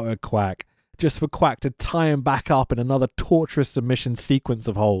lashing out at Quack, just for Quack to tie him back up in another torturous submission sequence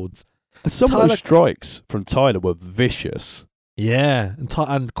of holds. And some of Tyler- those strikes from Tyler were vicious. Yeah,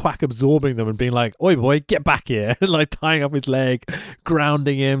 and Quack absorbing them and being like, oi boy, get back here. Like tying up his leg,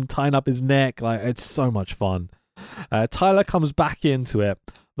 grounding him, tying up his neck. Like, it's so much fun. Tyler comes back into it,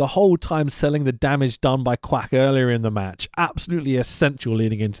 the whole time selling the damage done by Quack earlier in the match. Absolutely essential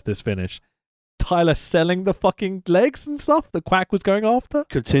leading into this finish. Tyler selling the fucking legs and stuff that Quack was going after.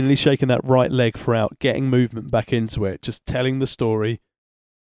 Continually shaking that right leg throughout, getting movement back into it, just telling the story.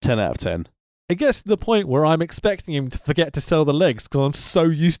 10 out of 10. It gets to the point where I'm expecting him to forget to sell the legs because I'm so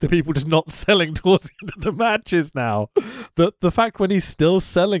used to people just not selling towards the end of the matches now. The fact when he's still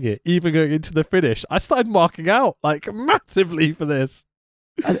selling it, even going into the finish, I started marking out like massively for this.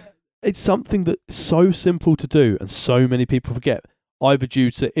 And it's something that's so simple to do and so many people forget, either due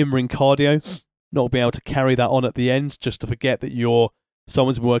to in-ring cardio, not being able to carry that on at the end, just to forget that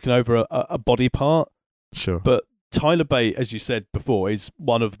someone's been working over a body part. Sure. But Tyler Bate, as you said before, is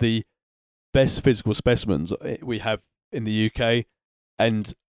one of the best physical specimens we have in the UK,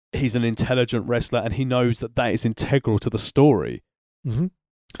 and he's an intelligent wrestler, and he knows that is integral to the story. Mm-hmm.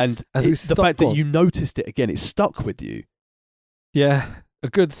 And As we the fact that on. you noticed it again, it stuck with you. Yeah, a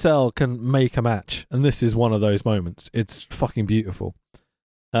good sell can make a match, and this is one of those moments. It's fucking beautiful.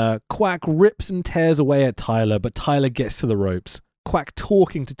 Quack rips and tears away at Tyler, but Tyler gets to the ropes. Quack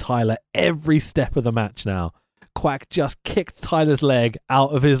talking to Tyler every step of the match now. Quack just kicked Tyler's leg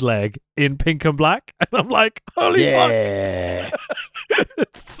out of his leg in pink and black, and I'm like, holy fuck!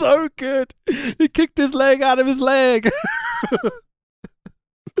 It's so good. He kicked his leg out of his leg.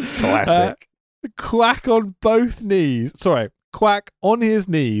 Classic. Quack on both knees. Sorry, Quack on his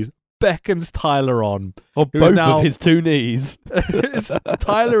knees beckons Tyler on. On Who is both now- of his two knees.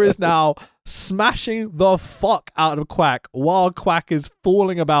 Tyler is now smashing the fuck out of Quack while Quack is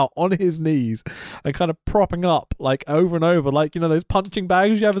falling about on his knees and kind of propping up like over and over, like, you know, those punching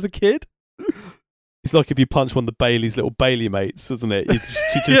bags you have as a kid. It's like if you punch one of the Bailey's little Bailey mates, isn't it? You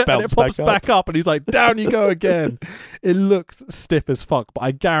just Yeah, and bounce it pops back up. and he's like, down you go again. It looks stiff as fuck, but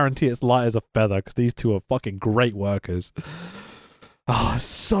I guarantee it's light as a feather because these two are fucking great workers. Oh,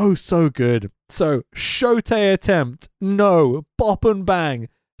 so good. So, Shote attempt. No. Bop and bang.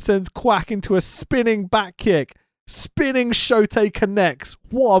 sends Quack into a spinning back kick. Spinning Shote connects.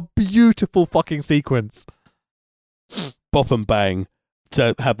 What a beautiful fucking sequence. Bop and bang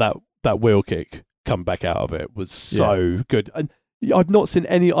to have that wheel kick come back out of it was so good. And I've not seen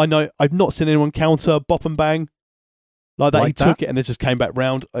anyone counter bop and bang like that. Like he took it and then just came back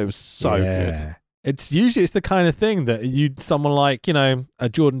round. It was so good. It's usually the kind of thing that someone like, a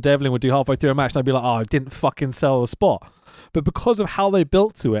Jordan Devlin would do halfway through a match and I'd be like, oh, I didn't fucking sell the spot. But because of how they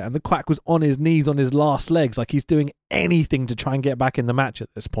built to it and the Quack was on his knees on his last legs, like he's doing anything to try and get back in the match at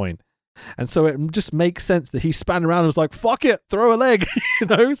this point. And so it just makes sense that he span around and was like, fuck it, throw a leg,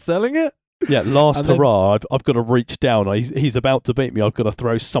 selling it. Yeah, last hurrah, I've got to reach down. He's about to beat me. I've got to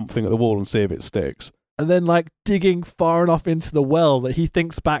throw something at the wall and see if it sticks. And then digging far enough into the well that he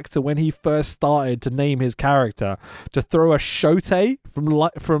thinks back to when he first started to name his character to throw a Shote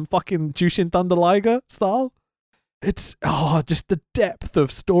from fucking Jushin Thunder Liger style. It's just the depth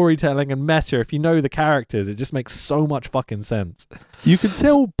of storytelling and meta. If you know the characters, it just makes so much fucking sense. You can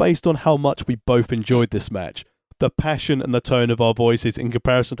tell based on how much we both enjoyed this match, the passion and the tone of our voices in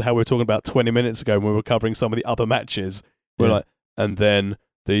comparison to how we were talking about 20 minutes ago when we were covering some of the other matches. We're like, and then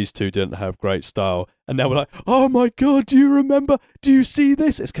these two didn't have great style. And now we're like, oh my God, do you remember? Do you see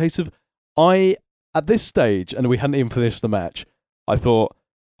this? It's a case of, at this stage, and we hadn't even finished the match, I thought,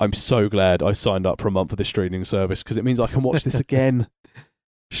 I'm so glad I signed up for a month of this streaming service because it means I can watch this again.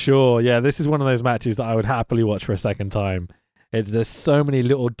 Sure, yeah, this is one of those matches that I would happily watch for a second time. There's so many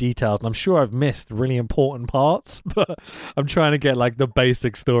little details, and I'm sure I've missed really important parts, but I'm trying to get the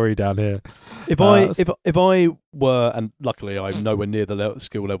basic story down here. If I were, and luckily I'm nowhere near the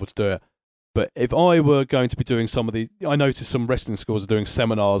skill level to do it, but if I were going to be doing some of the, I noticed some wrestling schools are doing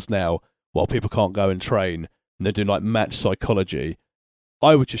seminars now while people can't go and train, and they're doing match psychology.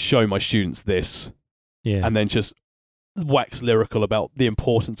 I would just show my students this, and then just wax lyrical about the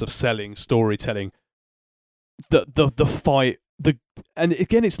importance of selling, storytelling, the fight, and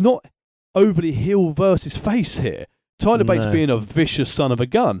again, it's not overly heel versus face here. Tyler Bates being a vicious son of a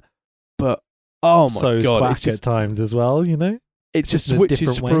gun, but oh my God, Quack at times as well. It just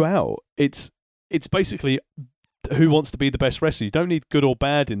switches throughout. It's basically who wants to be the best wrestler. You don't need good or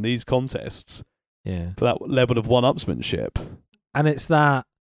bad in these contests. Yeah, for that level of one-upsmanship. And it's that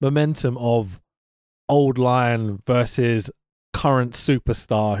momentum of old Lion versus current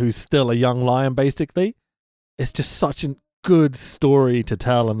superstar who's still a young Lion, basically. It's just such a good story to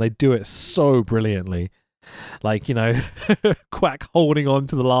tell, and they do it so brilliantly. Quack holding on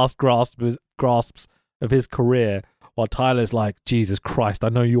to the last grasps of his career, while Tyler's like, Jesus Christ, I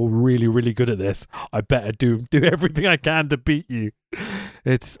know you're really, really good at this. I better do everything I can to beat you.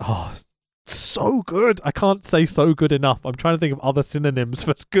 It's so good. I can't say so good enough. I'm trying to think of other synonyms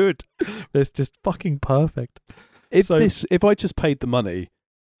for good. It's just fucking perfect. If I just paid the money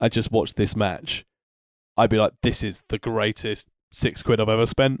and just watched this match, I'd be like, this is the greatest £6 I've ever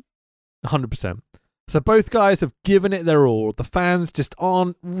spent. 100%. So both guys have given it their all. The fans just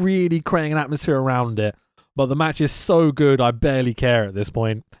aren't really creating an atmosphere around it, but the match is so good I barely care at this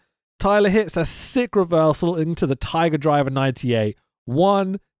point. Tyler hits a sick reversal into the Tiger Driver 98.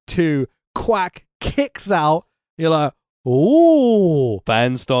 1, 2, Quack kicks out. You're like, ooh.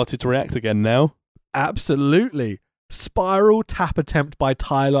 Fans started to react again now. Absolutely. Spiral tap attempt by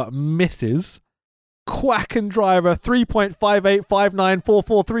Tyler misses. Quack and Driver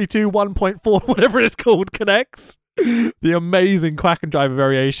 3.58594432 1.4 whatever it's called connects. The amazing Quack and Driver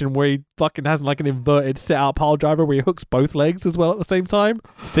variation where he fucking has an inverted sit out pile driver where he hooks both legs as well at the same time.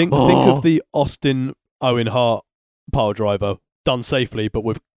 Think of the Austin Owen Hart pile driver done safely but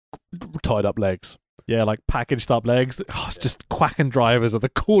with tied up legs. Yeah, packaged up legs. It's just Quack and Drivers are the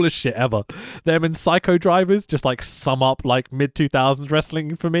coolest shit ever. Them and Psycho Drivers just sum up mid-2000s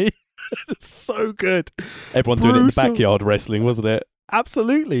wrestling for me. It's so good. Everyone doing it in the backyard wrestling, wasn't it?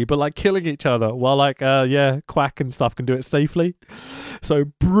 Absolutely, but killing each other while Quack and stuff can do it safely. So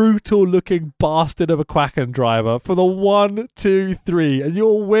brutal looking bastard of a Quack and Driver for the 1, 2, 3, and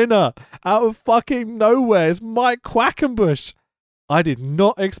your winner out of fucking nowhere is Mike Quackenbush. I did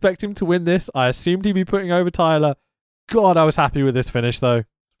not expect him to win this. I assumed he'd be putting over Tyler. God, I was happy with this finish though.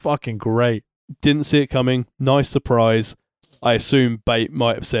 Fucking great. Didn't see it coming. Nice surprise. I assume Bate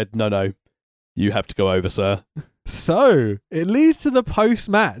might have said, no, you have to go over, sir. So, it leads to the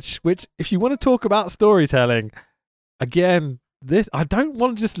post-match, which, if you want to talk about storytelling, again, I don't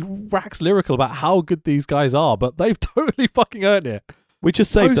want to just wax lyrical about how good these guys are, but they've totally fucking earned it. We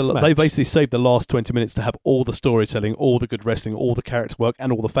just they basically saved the last 20 minutes to have all the storytelling, all the good wrestling, all the character work,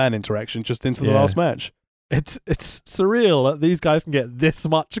 and all the fan interaction just into the last match. It's surreal that these guys can get this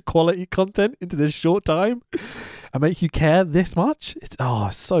much quality content into this short time. and make you care this much. It's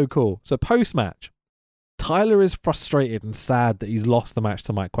so cool. So post-match, Tyler is frustrated and sad that he's lost the match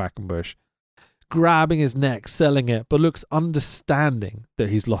to Mike Quackenbush, grabbing his neck, selling it, but looks understanding that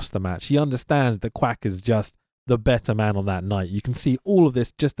he's lost the match. He understands that Quack is just the better man on that night. You can see all of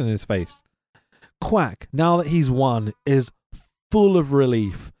this just in his face. Quack, now that he's won, is full of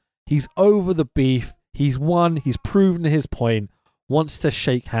relief. He's over the beef. He's won. He's proven his point. Wants to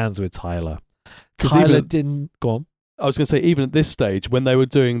shake hands with Tyler. Tyler didn't... Go on. I was going to say, even at this stage, when they were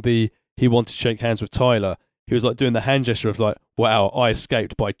doing he wanted to shake hands with Tyler, he was like doing the hand gesture of like, wow, I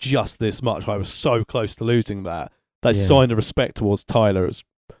escaped by just this much. I was so close to losing that. That sign of respect towards Tyler is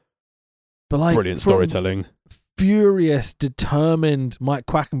brilliant storytelling. Furious, determined Mike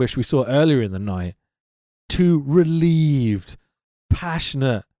Quackenbush we saw earlier in the night to relieved,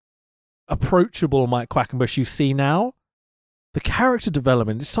 passionate, approachable Mike Quackenbush you see now. The character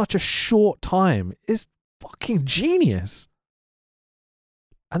development in such a short time is fucking genius.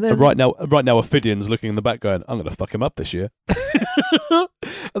 And then right now, Ophidian's looking in the back going, I'm going to fuck him up this year.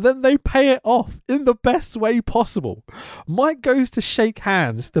 And then they pay it off in the best way possible. Mike goes to shake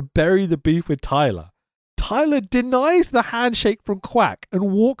hands to bury the beef with Tyler. Tyler denies the handshake from Quack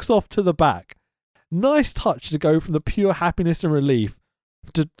and walks off to the back. Nice touch to go from the pure happiness and relief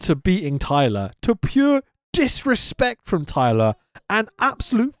to beating Tyler to pure disrespect from Tyler and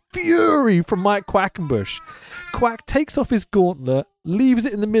absolute fury from Mike Quackenbush. Quack takes off his gauntlet, leaves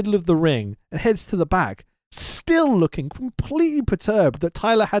it in the middle of the ring, and heads to the back, still looking completely perturbed that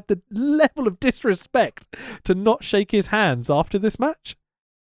Tyler had the level of disrespect to not shake his hands after this match.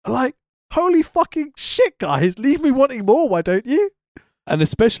 Like, holy fucking shit, guys, leave me wanting more, why don't you? And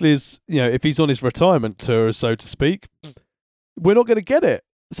especially as, if he's on his retirement tour, so to speak, we're not going to get it.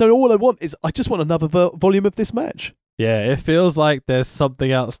 So all I just want another volume of this match. Yeah, it feels like there's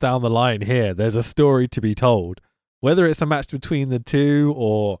something else down the line here. There's a story to be told. Whether it's a match between the two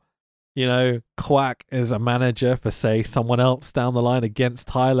or, Quack is a manager for, say, someone else down the line against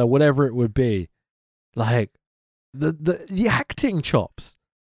Tyler, whatever it would be. Like, the acting chops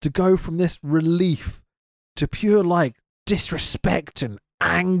to go from this relief to pure, disrespect and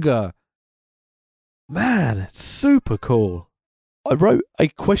anger. Man, it's super cool. I wrote a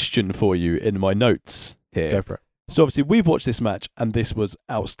question for you in my notes here. Go for it. So obviously we've watched this match and this was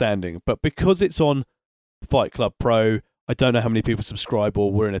outstanding, but because it's on Fight Club Pro, I don't know how many people subscribe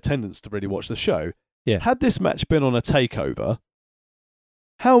or were in attendance to really watch the show. Yeah. Had this match been on a takeover,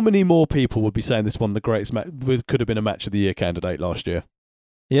 how many more people would be saying this one the greatest match, could have been a match of the year candidate last year?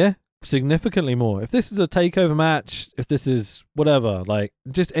 Yeah, significantly more. If this is a takeover match, if this is whatever,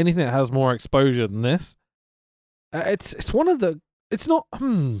 just anything that has more exposure than this, it's one of the... It's not...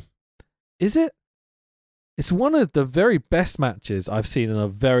 Is it? It's one of the very best matches I've seen in a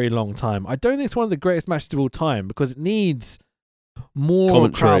very long time. I don't think it's one of the greatest matches of all time because it needs more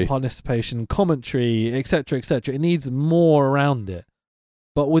crowd participation, commentary, etc., etc. It needs more around it.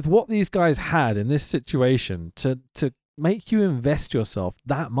 But with what these guys had in this situation, to make you invest yourself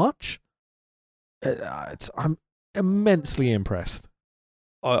that much, I'm immensely impressed.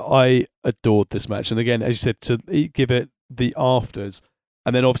 I adored this match. And again, as you said, to give it the afters,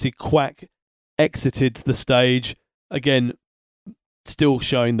 and then obviously Quack exited the stage, again, still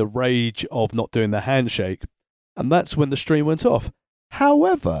showing the rage of not doing the handshake. And that's when the stream went off.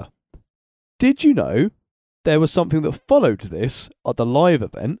 However, did you know there was something that followed this at the live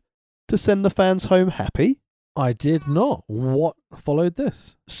event to send the fans home happy? I did not. What followed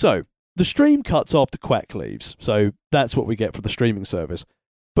this? So, the stream cuts after Quack leaves. So, that's what we get for the streaming service.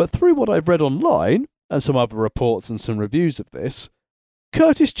 But through what I've read online, and some other reports and some reviews of this,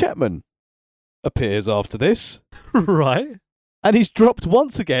 Curtis Chapman appears after this. Right. And he's dropped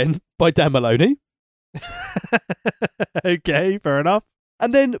once again by Dan Maloney. Okay, fair enough.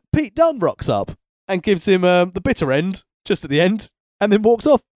 And then Pete Dunne rocks up and gives him the bitter end just at the end and then walks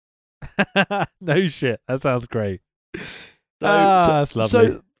off. No shit. That sounds great. That's lovely.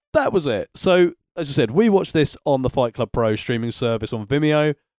 So that was it. So, as I said, we watched this on the Fight Club Pro streaming service on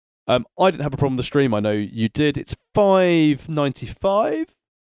Vimeo. I didn't have a problem with the stream. I know you did. It's $5.95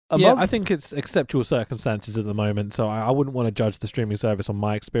 a month. I think it's exceptional circumstances at the moment, so I wouldn't want to judge the streaming service on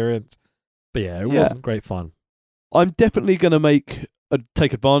my experience. But yeah, it wasn't great fun. I'm definitely going to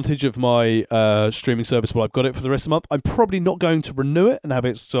take advantage of my streaming service while I've got it for the rest of the month. I'm probably not going to renew it and have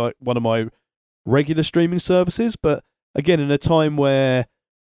it like one of my regular streaming services. But again, in a time where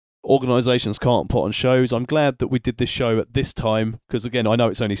organisations can't put on shows, I'm glad that we did this show at this time, because again, I know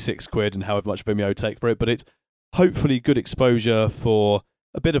it's only £6 and however much Vimeo take for it, but it's hopefully good exposure for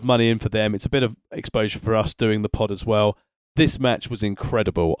a bit of money in for them. It's a bit of exposure for us doing the pod as well. This match was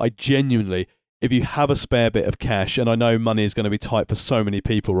incredible. I genuinely, if you have a spare bit of cash, and I know money is going to be tight for so many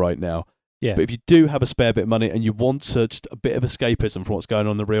people right now, Yeah. but if you do have a spare bit of money and you want just a bit of escapism from what's going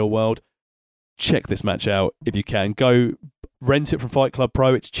on in the real world, check this match out if you can. Go rent it from Fight Club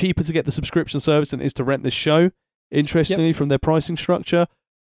Pro. It's cheaper to get the subscription service than it is to rent this show, interestingly, from their pricing structure.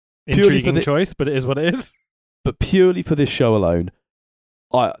 Intriguing choice, but it is what it is. But purely for this show alone,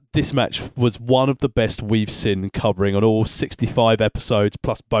 this match was one of the best we've seen covering on all 65 episodes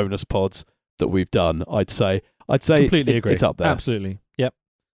plus bonus pods that we've done. I'd say Completely agree. It's up there. Absolutely. Yep.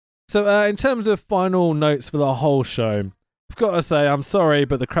 So in terms of final notes for the whole show, I've got to say I'm sorry,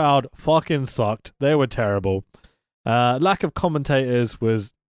 but the crowd fucking sucked. They were terrible. Lack of commentators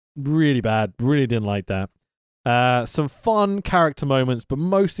was really bad. Really didn't like that. Some fun character moments, but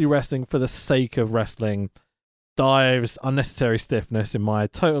mostly wrestling for the sake of wrestling. Dives, unnecessary stiffness in my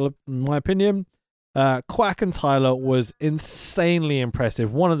opinion. Quack and Tyler was insanely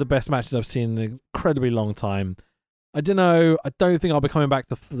impressive. One of the best matches I've seen in an incredibly long time. I don't know. I don't think I'll be coming back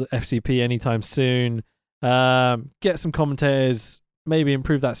to the FCP anytime soon. Get some commentators. Maybe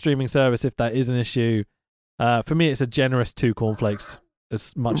improve that streaming service if that is an issue. For me, it's a generous 2 cornflakes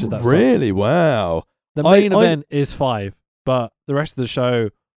as much as that Really? sucks. Wow. The main event is 5, but the rest of the show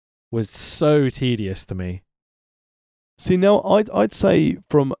was so tedious to me. See, now I'd say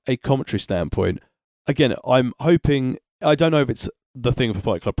from a commentary standpoint, again, I'm hoping, I don't know if it's the thing for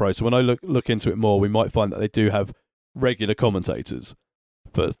Fight Club Pro, so when I look into it more, we might find that they do have regular commentators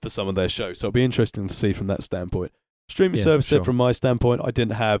for some of their shows. So it'll be interesting to see from that standpoint. Streaming service, sure. from my standpoint, I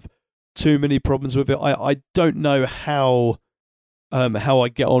didn't have too many problems with it. I don't know how I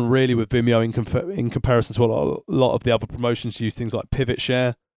get on really with Vimeo in comparison to what a lot of the other promotions use things like Pivot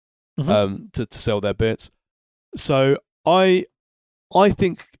Share to sell their bits. So I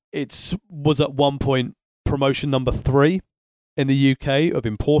think it was at one point promotion number 3 in the UK of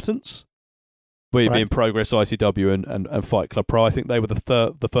importance. We being Progress, ICW, and Fight Club Pro. I think they were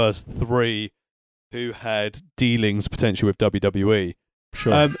the first 3 who had dealings potentially with WWE.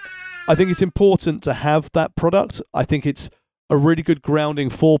 Sure. I think it's important to have that product. I think it's a really good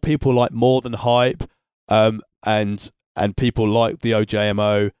grounding for people like More Than Hype, and people like the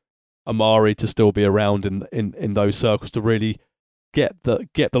OJMO, Amari to still be around in those circles to really get the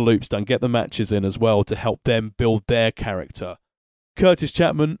loops done, get the matches in as well to help them build their character. Curtis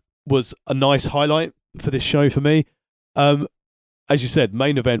Chapman was a nice highlight for this show for me. As you said,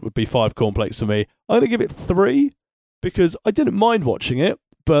 main event would be 5 cornflakes for me. I'm going to give it 3 because I didn't mind watching it,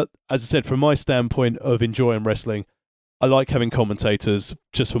 but as I said, from my standpoint of enjoying wrestling, I like having commentators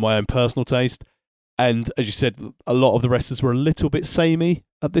just for my own personal taste. And as you said, a lot of the wrestlers were a little bit samey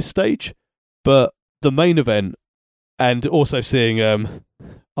at this stage. But the main event, and also seeing our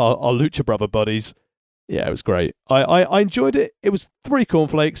Lucha Brother buddies, yeah, it was great. I enjoyed it. It was 3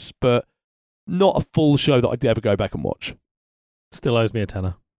 cornflakes, but not a full show that I'd ever go back and watch. Still owes me a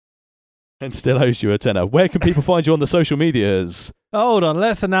tenner. And still owes you a tenner. Where can people find you on the social medias? Hold on,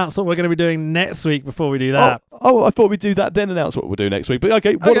 let's announce what we're going to be doing next week before we do that. Oh, I thought we'd do that, then announce what we'll do next week. But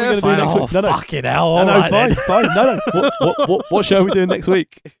okay, what are we going to do next week? No, fucking hell. Fine. No. What show are we doing next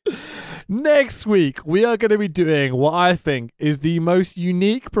week? Next week, we are going to be doing what I think is the most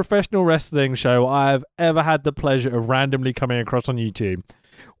unique professional wrestling show I've ever had the pleasure of randomly coming across on YouTube.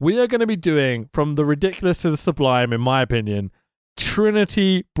 We are going to be doing, from the ridiculous to the sublime, in my opinion,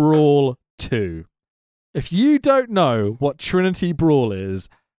 Trinity Brawl 2. If you don't know what Trinity Brawl is,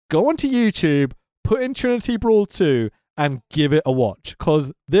 go onto YouTube, put in Trinity Brawl 2, and give it a watch.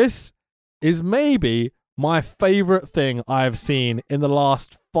 Because this is maybe my favourite thing I've seen in the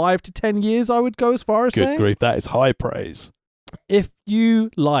last 5 to 10 years, I would go as far as saying. Good grief, that is high praise. If you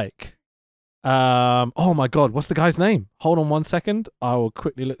like... oh my god, what's the guy's name? Hold on 1 second. I will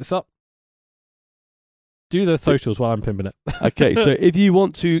quickly look this up. Do the socials while I'm pimping it. Okay, so if you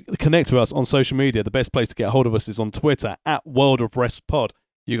want to connect with us on social media, the best place to get a hold of us is on Twitter at World of Rest Pod.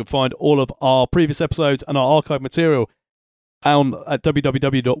 You can find all of our previous episodes and our archive material at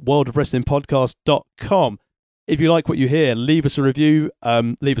www.worldofwrestlingpodcast.com. If you like what you hear, leave us a review,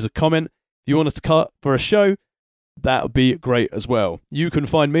 leave us a comment. If you want us to cut for a show, that would be great as well. You can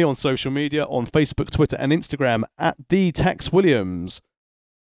find me on social media on Facebook, Twitter, and Instagram at TheTaxWilliams.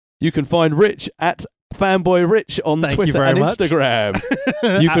 You can find Rich at Fanboy Rich on Twitter and Instagram.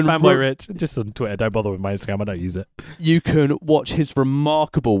 You can Fanboy Rich, just on Twitter. Don't bother with my Instagram. I don't use it. You can watch his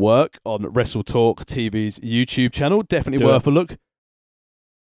remarkable work on Wrestle Talk TV's YouTube channel. Definitely worth a look.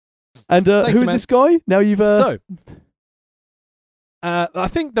 And who's this guy? Now you've I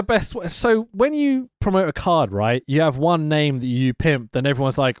think the best way, so when you promote a card, right, you have one name that you pimp, then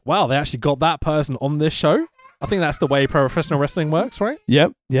everyone's like, wow, they actually got that person on this show. I think that's the way professional wrestling works, right?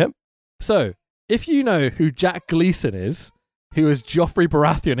 Yep. So if you know who Jack Gleeson is, who is Joffrey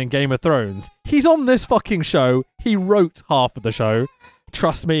Baratheon in Game of Thrones, he's on this fucking show. He wrote half of the show.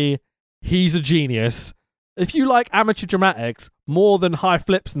 Trust me, he's a genius. If you like amateur dramatics more than high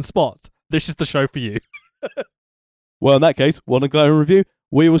flips and spots, this is the show for you. Well, in that case, one glowing review.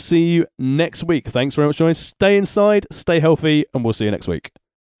 We will see you next week. Thanks very much for joining. Stay inside, stay healthy, and we'll see you next week.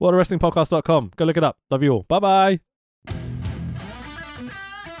 WhatAWrestlingPodcast.com. Go look it up. Love you all. Bye-bye.